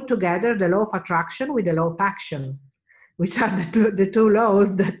you put together the law of attraction with the law of action, which are the two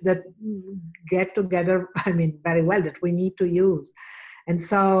laws that get together, very well, that we need to use. And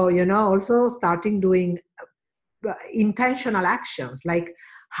so, also starting doing intentional actions, like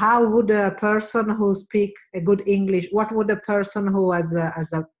how would a person who speak a good English, what would a person who has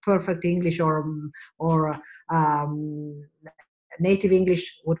a perfect English or native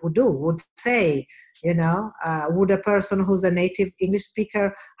English would do, would say. Would a person who's a native English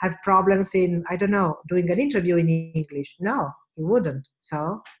speaker have problems in, I don't know, doing an interview in English? No, he wouldn't.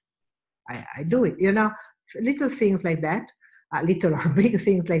 So I do it, little things like that, little or big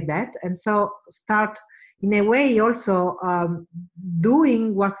things like that. And so start, in a way, also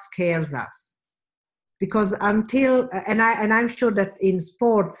doing what scares us. Because until, and I'm sure that in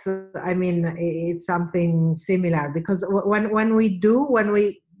sports, it's something similar. Because when we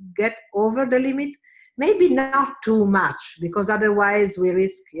get over the limit, maybe not too much, because otherwise we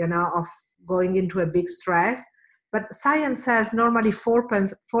risk, of going into a big stress. But science says normally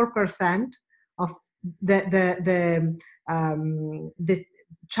 4% of the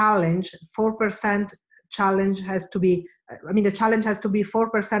challenge, 4% challenge has to be, the challenge has to be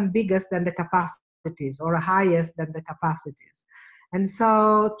 4% biggest than the capacities, or highest than the capacities. And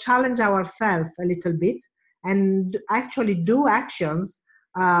so challenge ourselves a little bit and actually do actions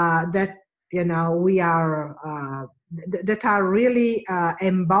that, we are, that are really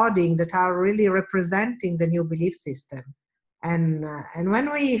embodying, that are really representing the new belief system. And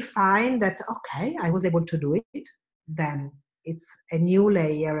when we find that, okay, I was able to do it, then it's a new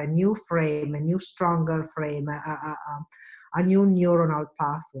layer, a new frame, a new stronger frame, a new neuronal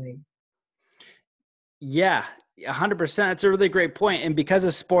pathway. Yeah, 100%. That's a really great point. And because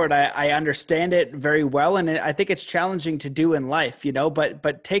of sport, I understand it very well. And I think it's challenging to do in life,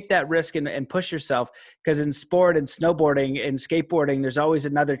 but take that risk and push yourself, because in sport and snowboarding and skateboarding, there's always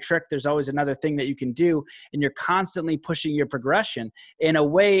another trick. There's always another thing that you can do. And you're constantly pushing your progression in a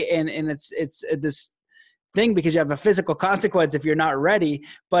way. And it's this thing, because you have a physical consequence if you're not ready,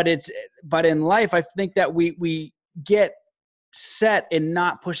 but in life, I think that we get set in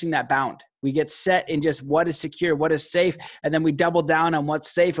not pushing that bound. We get set in just what is secure, what is safe, and then we double down on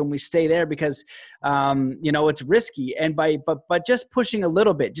what's safe, and we stay there because it's risky. And but just pushing a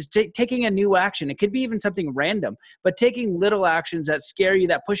little bit, just taking a new action. It could be even something random, but taking little actions that scare you,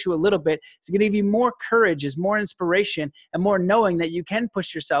 that push you a little bit, it's going to give you more courage, is more inspiration, and more knowing that you can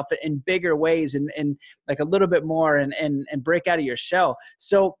push yourself in bigger ways and like a little bit more and break out of your shell.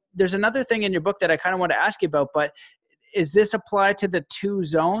 So there's another thing in your book that I kind of want to ask you about, but is this applied to the 2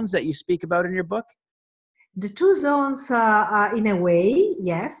 zones that you speak about in your book? The 2 zones, in a way,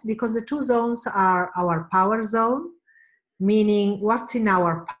 yes, because the 2 zones are our power zone, meaning what's in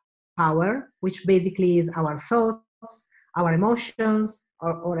our power, which basically is our thoughts, our emotions,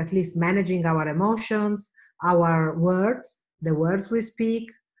 or at least managing our emotions, our words, the words we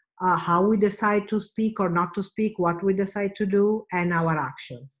speak, how we decide to speak or not to speak, what we decide to do, and our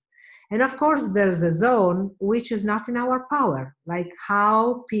actions. And of course, there's a zone which is not in our power, like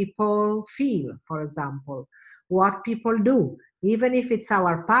how people feel, for example, what people do, even if it's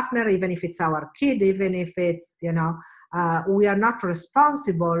our partner, even if it's our kid, even if it's, we are not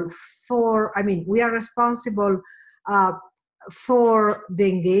responsible for, we are responsible for the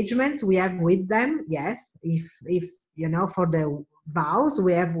engagements we have with them, yes, if for the vows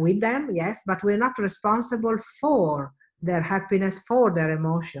we have with them, yes, but we're not responsible for their happiness, for their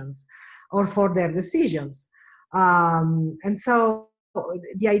emotions, or for their decisions. And so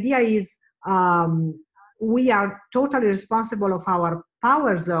the idea is we are totally responsible of our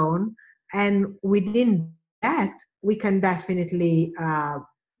power zone, and within that, we can definitely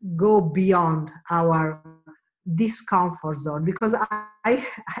go beyond our discomfort zone, because I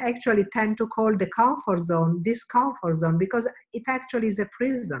actually tend to call the comfort zone discomfort zone, because it actually is a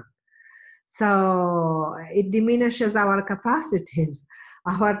prison. So it diminishes our capacities,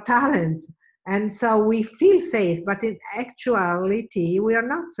 our talents. And so we feel safe, but in actuality, we are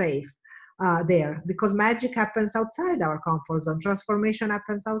not safe there, because magic happens outside our comfort zone. Transformation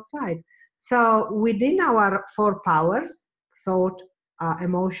happens outside. So within our 4 powers, thought,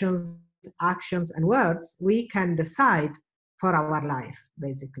 emotions, actions, and words, we can decide for our life,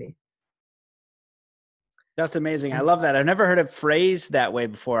 basically. That's amazing. I love that. I've never heard it phrased that way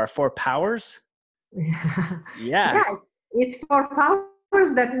before. Our 4 powers? Yeah. It's 4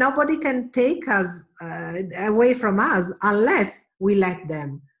 powers that nobody can take us away from us unless we let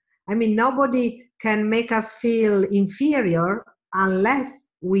them. Nobody can make us feel inferior unless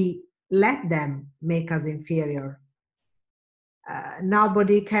we let them make us inferior.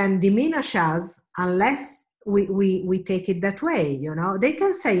 Nobody can diminish us unless we take it that way. They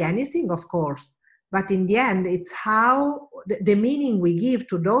can say anything, of course, but in the end, it's how the meaning we give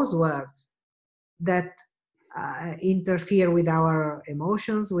to those words that interfere with our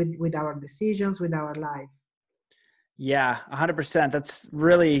emotions, with our decisions, with our life. Yeah, 100%. That's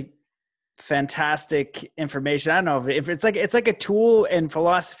really fantastic information. I don't know if it's like a tool and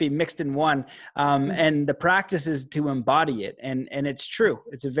philosophy mixed in one. And the practice is to embody it. And it's true.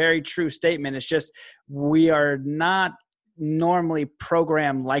 It's a very true statement. It's just, we are not normally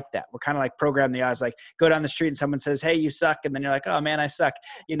programmed like that. We're kind of like programmed the odds, like go down the street and someone says, "Hey, you suck." And then you're like, "Oh man, I suck."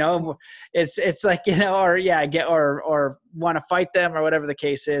 It's like, or want to fight them or whatever the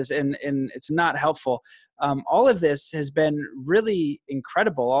case is. And it's not helpful. All of this has been really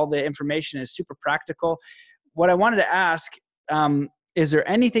incredible. All the information is super practical. What I wanted to ask, is there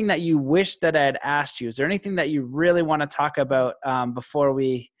anything that you wish that I had asked you? Is there anything that you really want to talk about before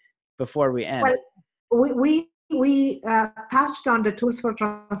we end? Well, we touched on the tools for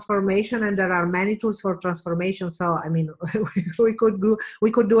transformation, and there are many tools for transformation. So, I mean, we could do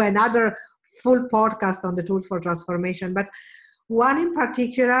another full podcast on the tools for transformation. But one in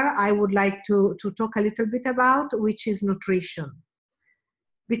particular, I would like to talk a little bit about, which is nutrition.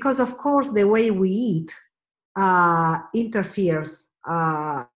 Because, of course, the way we eat interferes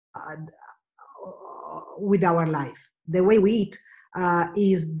with our life. The way we eat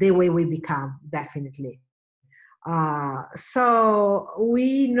is the way we become, definitely. So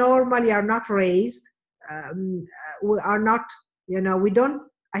we normally are not raised, we are not,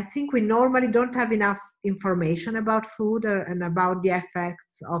 I think we normally don't have enough information about food and about the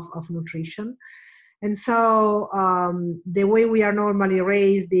effects of nutrition. And so the way we are normally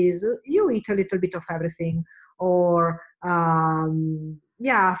raised is you eat a little bit of everything, or you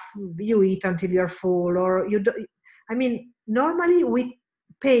eat until you're full, or you don't. I mean, normally we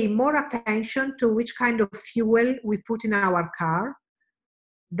pay more attention to which kind of fuel we put in our car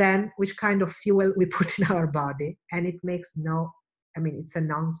than which kind of fuel we put in our body. And it makes it's a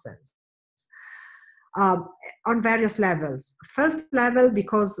nonsense. On various levels. First level,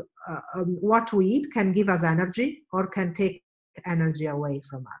 because what we eat can give us energy or can take energy away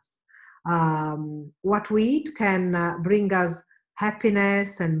from us. What we eat can bring us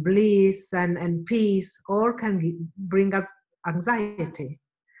happiness and bliss and peace, or can bring us anxiety.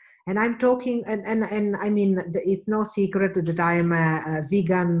 And I'm talking, and I mean, it's no secret that I'm a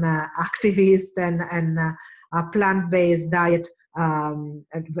vegan activist and a plant-based diet,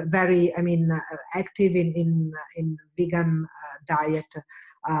 very, active in vegan diet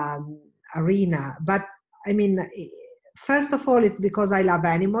arena. But I mean, first of all, it's because I love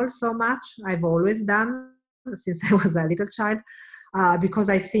animals so much. I've always done since I was a little child. Because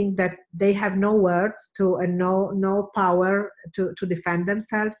I think that they have no words and no power to defend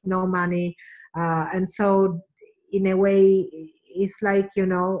themselves, no money. And so in a way, it's like,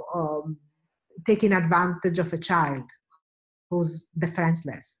 taking advantage of a child who's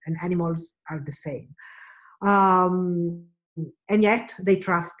defenseless, and animals are the same. And yet they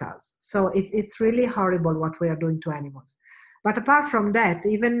trust us. So it's really horrible what we are doing to animals. But apart from that,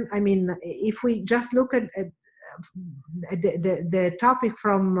 even, if we just look at the topic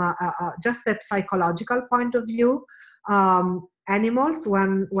from just a psychological point of view, animals,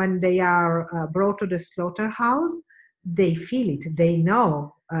 when they are brought to the slaughterhouse, they feel it. They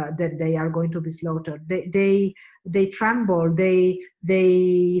know that they are going to be slaughtered. They tremble. They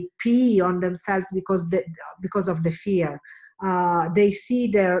pee on themselves because of the fear. They see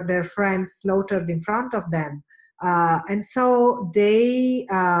their friends slaughtered in front of them. And so they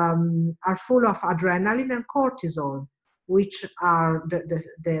are full of adrenaline and cortisol, which are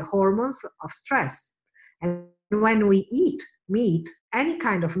the hormones of stress. And when we eat meat, any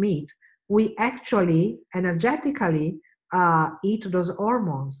kind of meat, we actually energetically eat those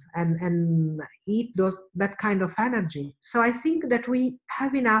hormones and eat that kind of energy. So I think that we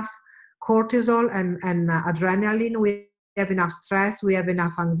have enough cortisol and adrenaline, we have enough stress, we have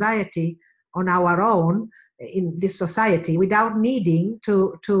enough anxiety on our own in this society without needing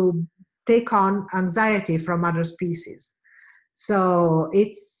to take on anxiety from other species. So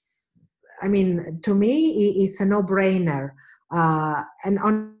to me, it's a no-brainer. And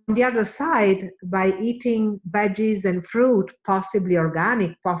on the other side, by eating veggies and fruit, possibly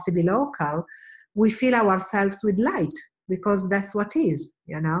organic, possibly local, we fill ourselves with light, because that's what is,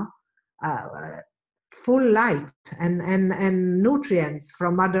 full light and nutrients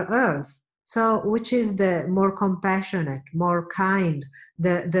from Mother Earth. So, which is the more compassionate, more kind,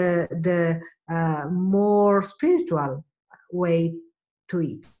 the more spiritual way to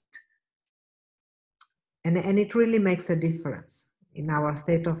eat. And it really makes a difference in our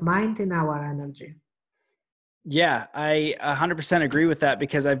state of mind, in our energy. Yeah, I 100% agree with that,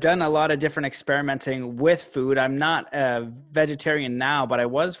 because I've done a lot of different experimenting with food. I'm not a vegetarian now, but I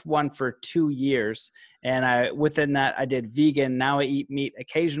was one for 2 years. And within that, I did vegan. Now I eat meat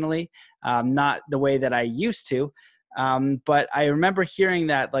occasionally, not the way that I used to. But I remember hearing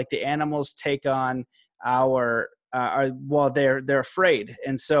that like the animals take on our well, they're afraid.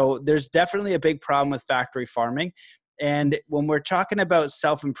 And so there's definitely a big problem with factory farming. And when we're talking about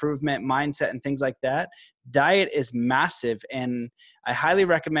self-improvement mindset and things like that, diet is massive. And I highly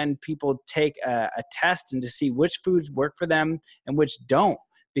recommend people take a test and to see which foods work for them and which don't.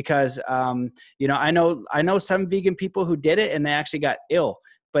 Because you know, I know some vegan people who did it and they actually got ill,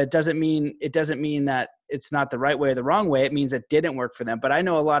 but it doesn't mean that it's not the right way or the wrong way. It means it didn't work for them. But I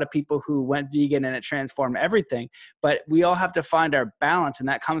know a lot of people who went vegan and it transformed everything. But we all have to find our balance, and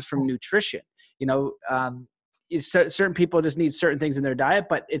that comes from nutrition. You know, certain people just need certain things in their diet,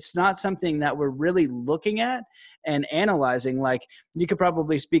 but it's not something that we're really looking at and analyzing. Like, you could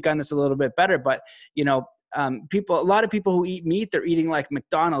probably speak on this a little bit better, but you know, a lot of people who eat meat, they're eating like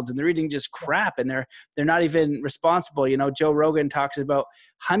McDonald's and they're eating just crap, and they're not even responsible. You know, Joe Rogan talks about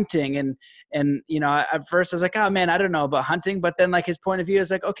hunting and, you know, at first I was like, oh man, I don't know about hunting. But then like his point of view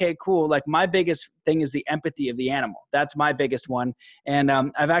is like, okay, cool. Like my biggest thing is the empathy of the animal. That's my biggest one. And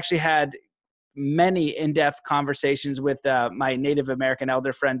I've actually had many in-depth conversations with my Native American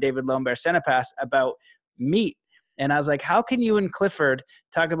elder friend, David Lombear Senepas, about meat. And I was like, how can you and Clifford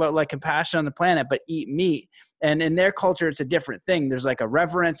talk about like compassion on the planet, but eat meat? And in their culture, it's a different thing. There's like a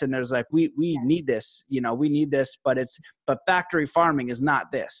reverence, and there's like, we need this, you know, we need this, but factory farming is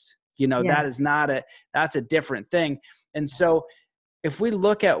not this, you know, that's a different thing. And so if we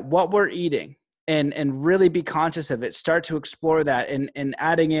look at what we're eating and really be conscious of it, start to explore that, and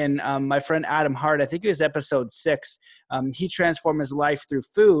adding in my friend Adam Hart, I think it was episode 6. He transformed his life through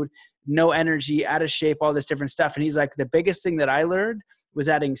food, no energy, out of shape, all this different stuff. And he's like, the biggest thing that I learned was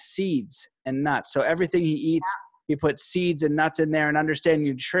adding seeds and nuts. So everything he eats, he puts seeds and nuts in there, and understanding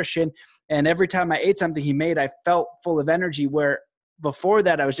nutrition. And every time I ate something he made, I felt full of energy, where before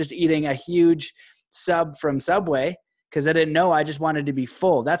that I was just eating a huge sub from Subway because I didn't know, I just wanted to be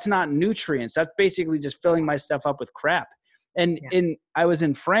full. That's not nutrients. That's basically just filling my stuff up with crap. And I was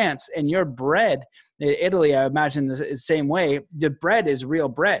in France, and your bread, in Italy, I imagine the same way, the bread is real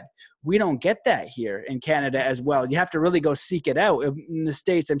bread. We don't get that here in Canada as well. You have to really go seek it out. In the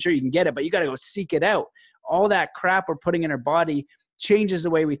States, I'm sure you can get it, but you got to go seek it out. All that crap we're putting in our body changes the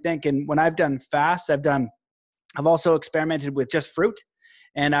way we think. And when I've done fasts, I've also experimented with just fruit.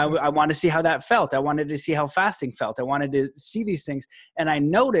 And I wanted to see how that felt. I wanted to see how fasting felt. I wanted to see these things. And I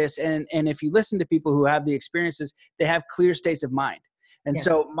notice, and if you listen to people who have the experiences, they have clear states of mind. And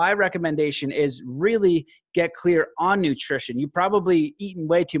so my recommendation is really get clear on nutrition. You've probably eaten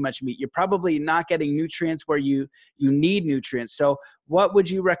way too much meat. You're probably not getting nutrients where you need nutrients. So what would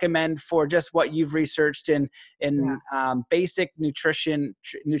you recommend for just what you've researched in basic nutritional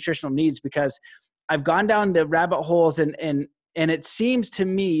needs? Because I've gone down the rabbit holes, and it seems to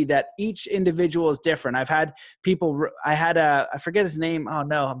me that each individual is different. I've had people, I forget his name. Oh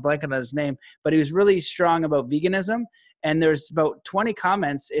no, I'm blanking on his name, but he was really strong about veganism. And there's about 20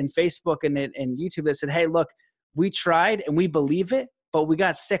 comments in Facebook and YouTube that said, hey, look, we tried and we believe it, but we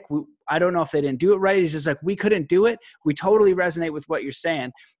got sick. I don't know if they didn't do it right. He's just like, we couldn't do it. We totally resonate with what you're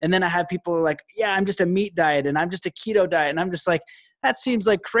saying. And then I have people like, yeah, I'm just a meat diet and I'm just a keto diet. And I'm just like, that seems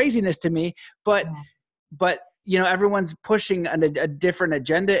like craziness to me. But you know, everyone's pushing a different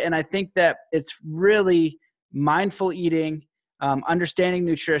agenda. And I think that it's really mindful eating, understanding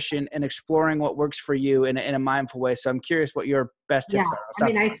nutrition, and exploring what works for you in a mindful way. So I'm curious what your best tips are.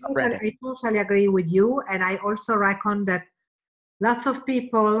 I totally agree with you. And I also reckon that lots of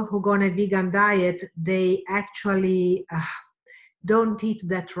people who go on a vegan diet, they actually don't eat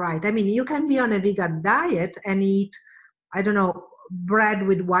that right. I mean, you can be on a vegan diet and eat, I don't know, bread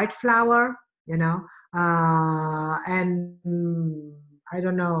with white flour, you know, and I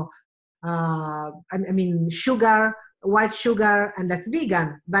don't know, I mean, sugar, white sugar, and that's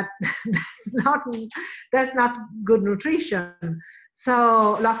vegan, but that's not good nutrition.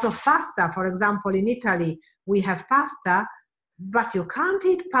 So lots of pasta, for example, in Italy, we have pasta, but you can't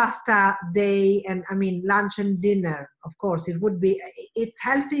eat pasta lunch and dinner. Of course, it's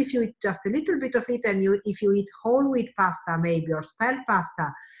healthy if you eat just a little bit of it, and if you eat whole wheat pasta, maybe, or spelt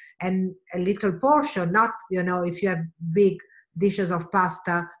pasta, and a little portion, not, you know, if you have big dishes of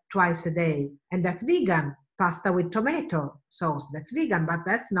pasta twice a day, and that's vegan. Pasta with tomato sauce, that's vegan, but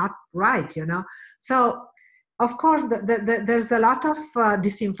that's not right, you know. So of course there's a lot of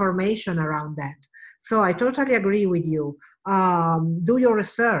disinformation around that. So I totally agree with you. Do your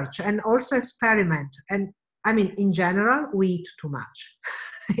research and also experiment. And I mean, in general, we eat too much.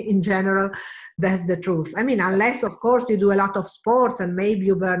 In general, that's the truth. I mean, unless of course you do a lot of sports and maybe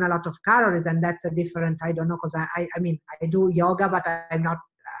you burn a lot of calories, and that's a different, I don't know, because I mean, I do yoga, but I'm not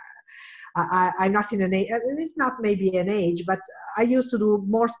I'm not in an age, it's not maybe an age, but I used to do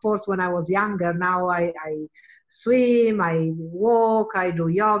more sports when I was younger. Now I swim, I walk, I do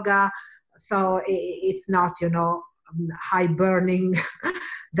yoga. So it's not, high burning,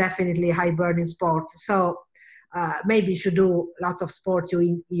 definitely high burning sports. So maybe you should do lots of sports,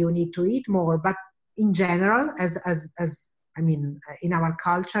 you need to eat more. But in general, as I mean, in our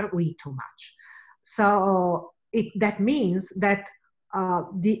culture, we eat too much. So that means that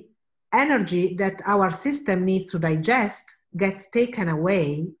the energy that our system needs to digest gets taken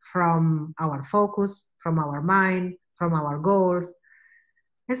away from our focus, from our mind, from our goals.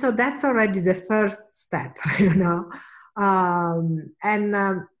 And so that's already the first step,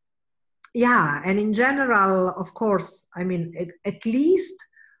 yeah, and in general, of course, I mean, at least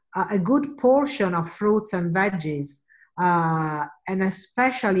a good portion of fruits and veggies, and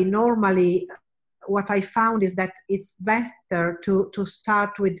especially normally, what I found is that it's better to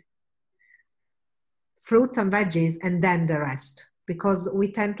start with fruits and veggies and then the rest, because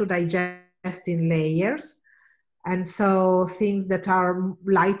we tend to digest in layers. And so things that are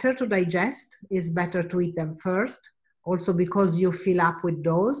lighter to digest is better to eat them first, also because you fill up with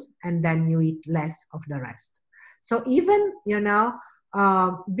those and then you eat less of the rest. So even,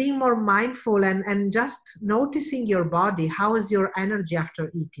 being more mindful and just noticing your body, how is your energy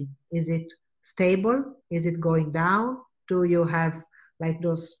after eating? Is it stable? Is it going down? Do you have like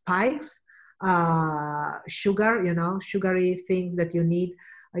those spikes? Sugar, sugary things that you need,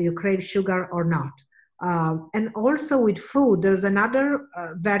 you crave sugar or not? And also with food, there's another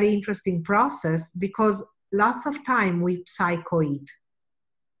very interesting process, because lots of time we psycho-eat.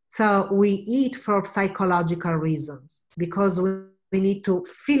 So we eat for psychological reasons, because we need to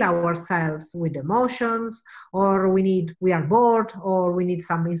fill ourselves with emotions, or we are bored, or we need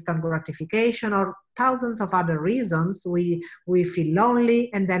some instant gratification, or thousands of other reasons. We feel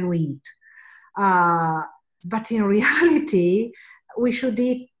lonely and then we eat. But in reality, we should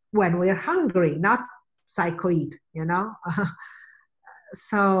eat when we're hungry, not psycho-eat,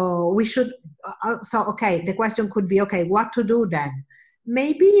 So we should, okay, the question could be, okay, what to do then?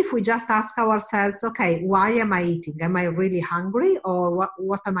 Maybe if we just ask ourselves, okay, why am I eating? Am I really hungry, or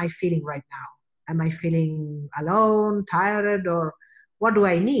what am I feeling right now? Am I feeling alone, tired, or what do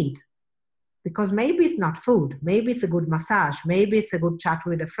I need? Because maybe it's not food. Maybe it's a good massage. Maybe it's a good chat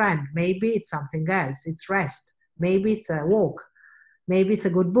with a friend. Maybe it's something else. It's rest. Maybe it's a walk. Maybe it's a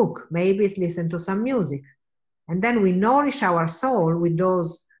good book. Maybe it's listen to some music. And then we nourish our soul with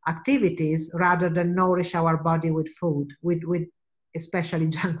those activities rather than nourish our body with food, with especially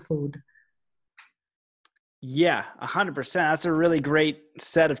junk food. Yeah, 100%. That's a really great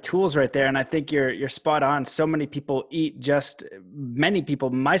set of tools right there. And I think you're spot on. So many people many people,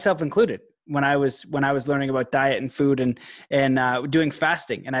 myself included, when I was learning about diet and food and doing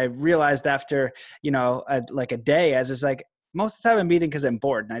fasting. And I realized after, like a day, as it's like, most of the time I'm eating because I'm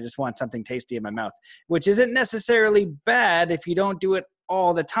bored and I just want something tasty in my mouth, which isn't necessarily bad if you don't do it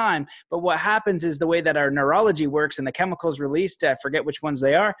all the time. But what happens is the way that our neurology works and the chemicals released, I forget which ones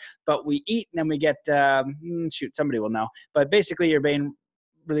they are, but we eat and then we get, somebody will know. But basically your brain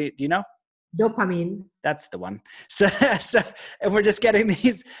really, do you know? Dopamine. That's the one. So and we're just getting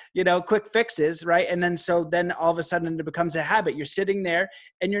these, quick fixes, right? And then all of a sudden it becomes a habit. You're sitting there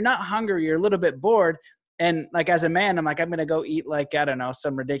and you're not hungry. You're a little bit bored. And like, as a man, I'm like, I'm going to go eat like, I don't know,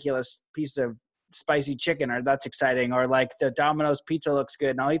 some ridiculous piece of spicy chicken, or that's exciting. Or like the Domino's pizza looks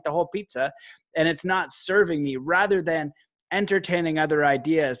good and I'll eat the whole pizza, and it's not serving me, rather than entertaining other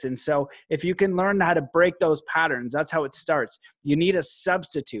ideas. And so if you can learn how to break those patterns, that's how it starts. You need a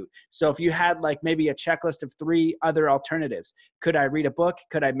substitute. So if you had like maybe a checklist of 3 other alternatives, could I read a book?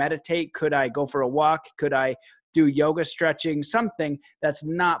 Could I meditate? Could I go for a walk? Could I do yoga, stretching, something that's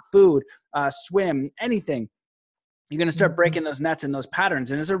not food, swim, anything? You're going to start breaking those nets and those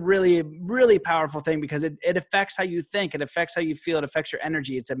patterns. And it's a really, really powerful thing, because it affects how you think. It affects how you feel. It affects your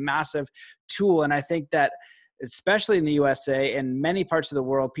energy. It's a massive tool. And I think that especially in the USA and many parts of the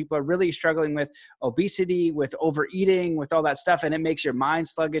world, people are really struggling with obesity, with overeating, with all that stuff. And it makes your mind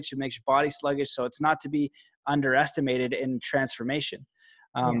sluggish. It makes your body sluggish. So it's not to be underestimated in transformation.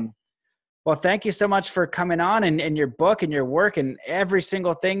 Well, thank you so much for coming on, and your book and your work and every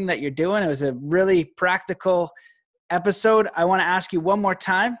single thing that you're doing. It was a really practical episode. I want to ask you one more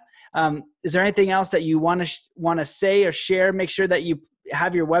time. Is there anything else that you want to say or share? Make sure that you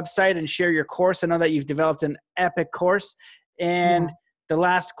have your website and share your course. I know that you've developed an epic course. And the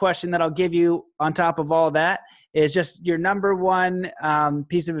last question that I'll give you on top of all that is just your number one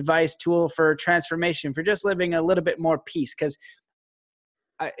piece of advice, tool for transformation, for just living a little bit more peace. Because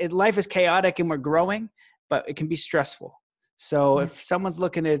life is chaotic and we're growing, but it can be stressful. So if someone's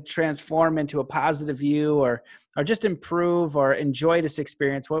looking to transform into a positive you or just improve or enjoy this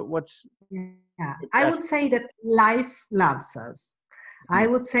experience, what's I would say that life loves us. I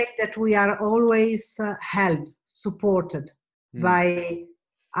would say that we are always held, supported by,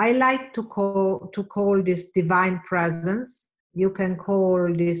 I like to call this divine presence. You can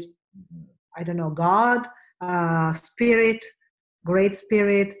call this, I don't know, God, spirit, great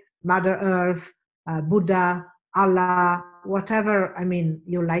spirit, Mother Earth, Buddha, Allah, whatever, I mean,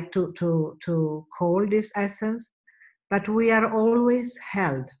 you like to call this essence. But we are always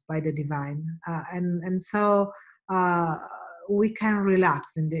held by the divine, and so we can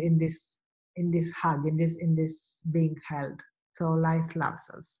relax in this hug, in this being held. So life loves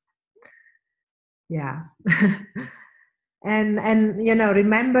us. Yeah. And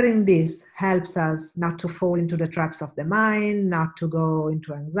remembering this helps us not to fall into the traps of the mind, not to go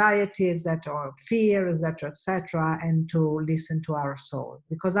into anxiety, etc., or fear, etc., and to listen to our soul,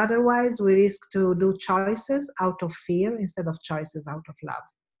 because otherwise we risk to do choices out of fear instead of choices out of love,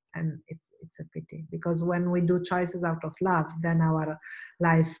 and it's a pity, because when we do choices out of love, then our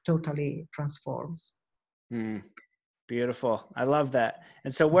life totally transforms. Beautiful. I love that.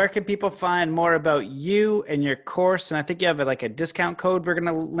 And so where can people find more about you and your course? And I think you have a discount code we're going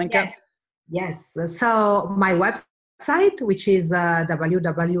to link up. Yes. So my website, which is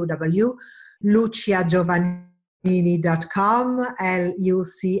www.luciagiovannini.com,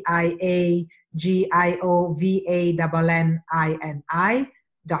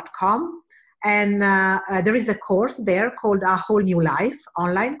 LuciaGiovannini.com. And there is a course there called A Whole New Life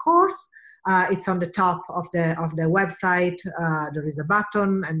online course. It's on the top of the website. There is a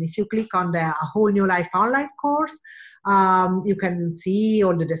button, and if you click on the A Whole New Life online course, you can see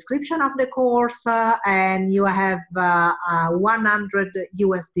all the description of the course, and you have a $100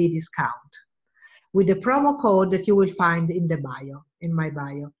 discount with the promo code that you will find in my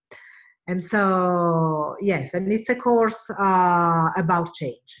bio. And so, yes, and it's a course about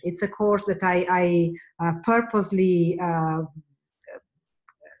change. It's a course that I purposely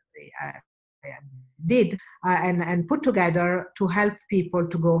did and put together to help people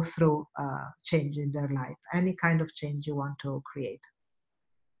to go through change in their life, any kind of change you want to create.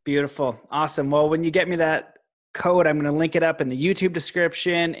 Beautiful. Awesome. Well, when you get me that code, I'm going to link it up in the YouTube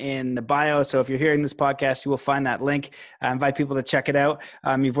description, in the bio. So if you're hearing this podcast, you will find that link. I invite people to check it out.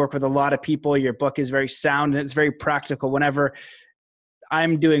 You've worked with a lot of people. Your book is very sound and it's very practical. Whenever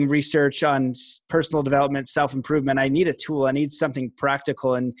I'm doing research on personal development, self-improvement, I need a tool. I need something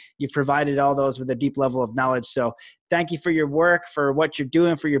practical. And you've provided all those with a deep level of knowledge. So thank you for your work, for what you're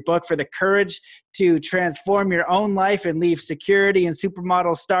doing, for your book, for the courage to transform your own life and leave security and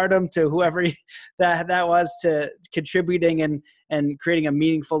supermodel stardom to whoever that was, to contributing and creating a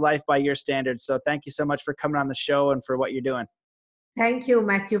meaningful life by your standards. So thank you so much for coming on the show and for what you're doing. Thank you,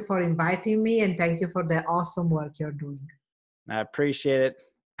 Matthew, for inviting me, and thank you for the awesome work you're doing. I appreciate it.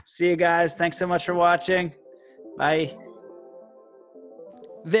 See you guys. Thanks so much for watching. Bye.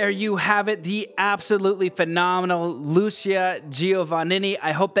 There you have it, the absolutely phenomenal Lucia Giovannini.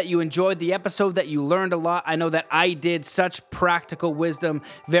 I hope that you enjoyed the episode, that you learned a lot. I know that I did. Such practical wisdom,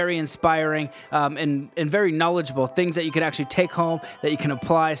 very inspiring, and very knowledgeable, things that you can actually take home, that you can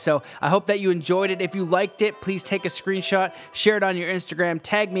apply. So I hope that you enjoyed it. If you liked it, please take a screenshot, share it on your Instagram,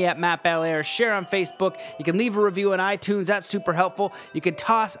 tag me at Matt Belair, share on Facebook. You can leave a review on iTunes. That's super helpful. You can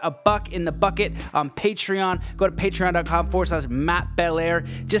toss a buck in the bucket on Patreon. Go to patreon.com/Matt Belair.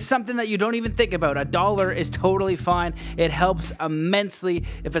 Just something that you don't even think about. $1 is totally fine. It helps immensely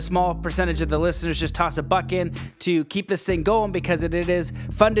if a small percentage of the listeners just toss a buck in to keep this thing going, because it is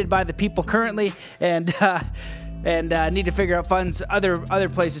funded by the people currently, and need to figure out funds other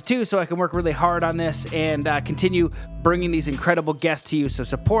places too, so I can work really hard on this and continue bringing these incredible guests to you. So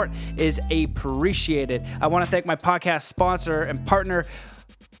support is appreciated. I want to thank my podcast sponsor and partner,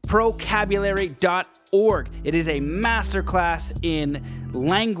 Procabulary.org. It is a masterclass in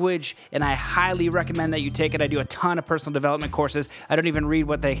language, and I highly recommend that you take it. I do a ton of personal development courses. I don't even read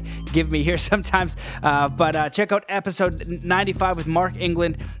what they give me here sometimes, but check out episode 95 with Mark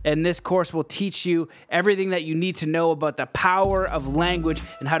England, and this course will teach you everything that you need to know about the power of language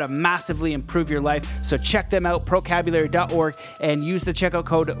and how to massively improve your life. So check them out, Procabulary.org, and use the checkout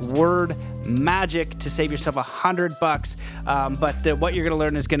code WORDMAGIC to save yourself $100. But what you're going to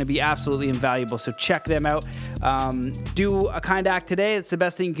learn is going to be absolutely invaluable. So check them out. Do a kind act today. It's the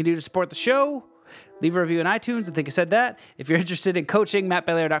best thing you can do to support the show. leave a review in iTunes. I think I said that. If you're interested in coaching,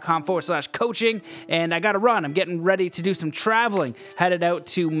 mattbelair.com/coaching. And I got to run. I'm getting ready to do some traveling. Headed out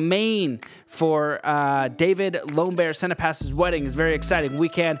to Maine for David Lonebear Senepass's wedding. It's a very exciting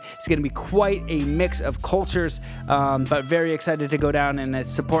weekend. It's going to be quite a mix of cultures, but very excited to go down and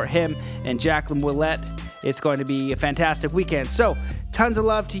support him and Jacqueline Willette. It's going to be a fantastic weekend. So, tons of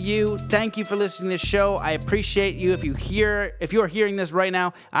love to you. Thank you for listening to this show. I appreciate you. If you are hearing this right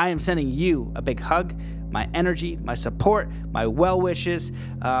now, I am sending you a big hug, my energy, my support, my well wishes,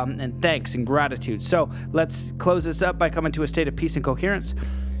 and thanks and gratitude. So, let's close this up by coming to a state of peace and coherence.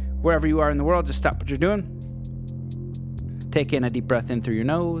 Wherever you are in the world, just stop what you're doing. Take in a deep breath in through your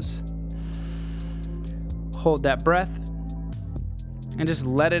nose. Hold that breath. And just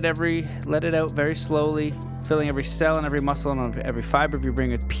let it out very slowly, filling every cell and every muscle and every fiber of your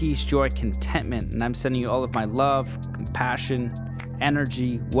brain with peace, joy, contentment. And I'm sending you all of my love, compassion,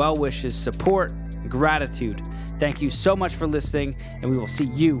 energy, well wishes, support, gratitude. Thank you so much for listening, and we will see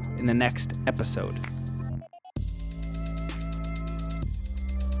you in the next episode.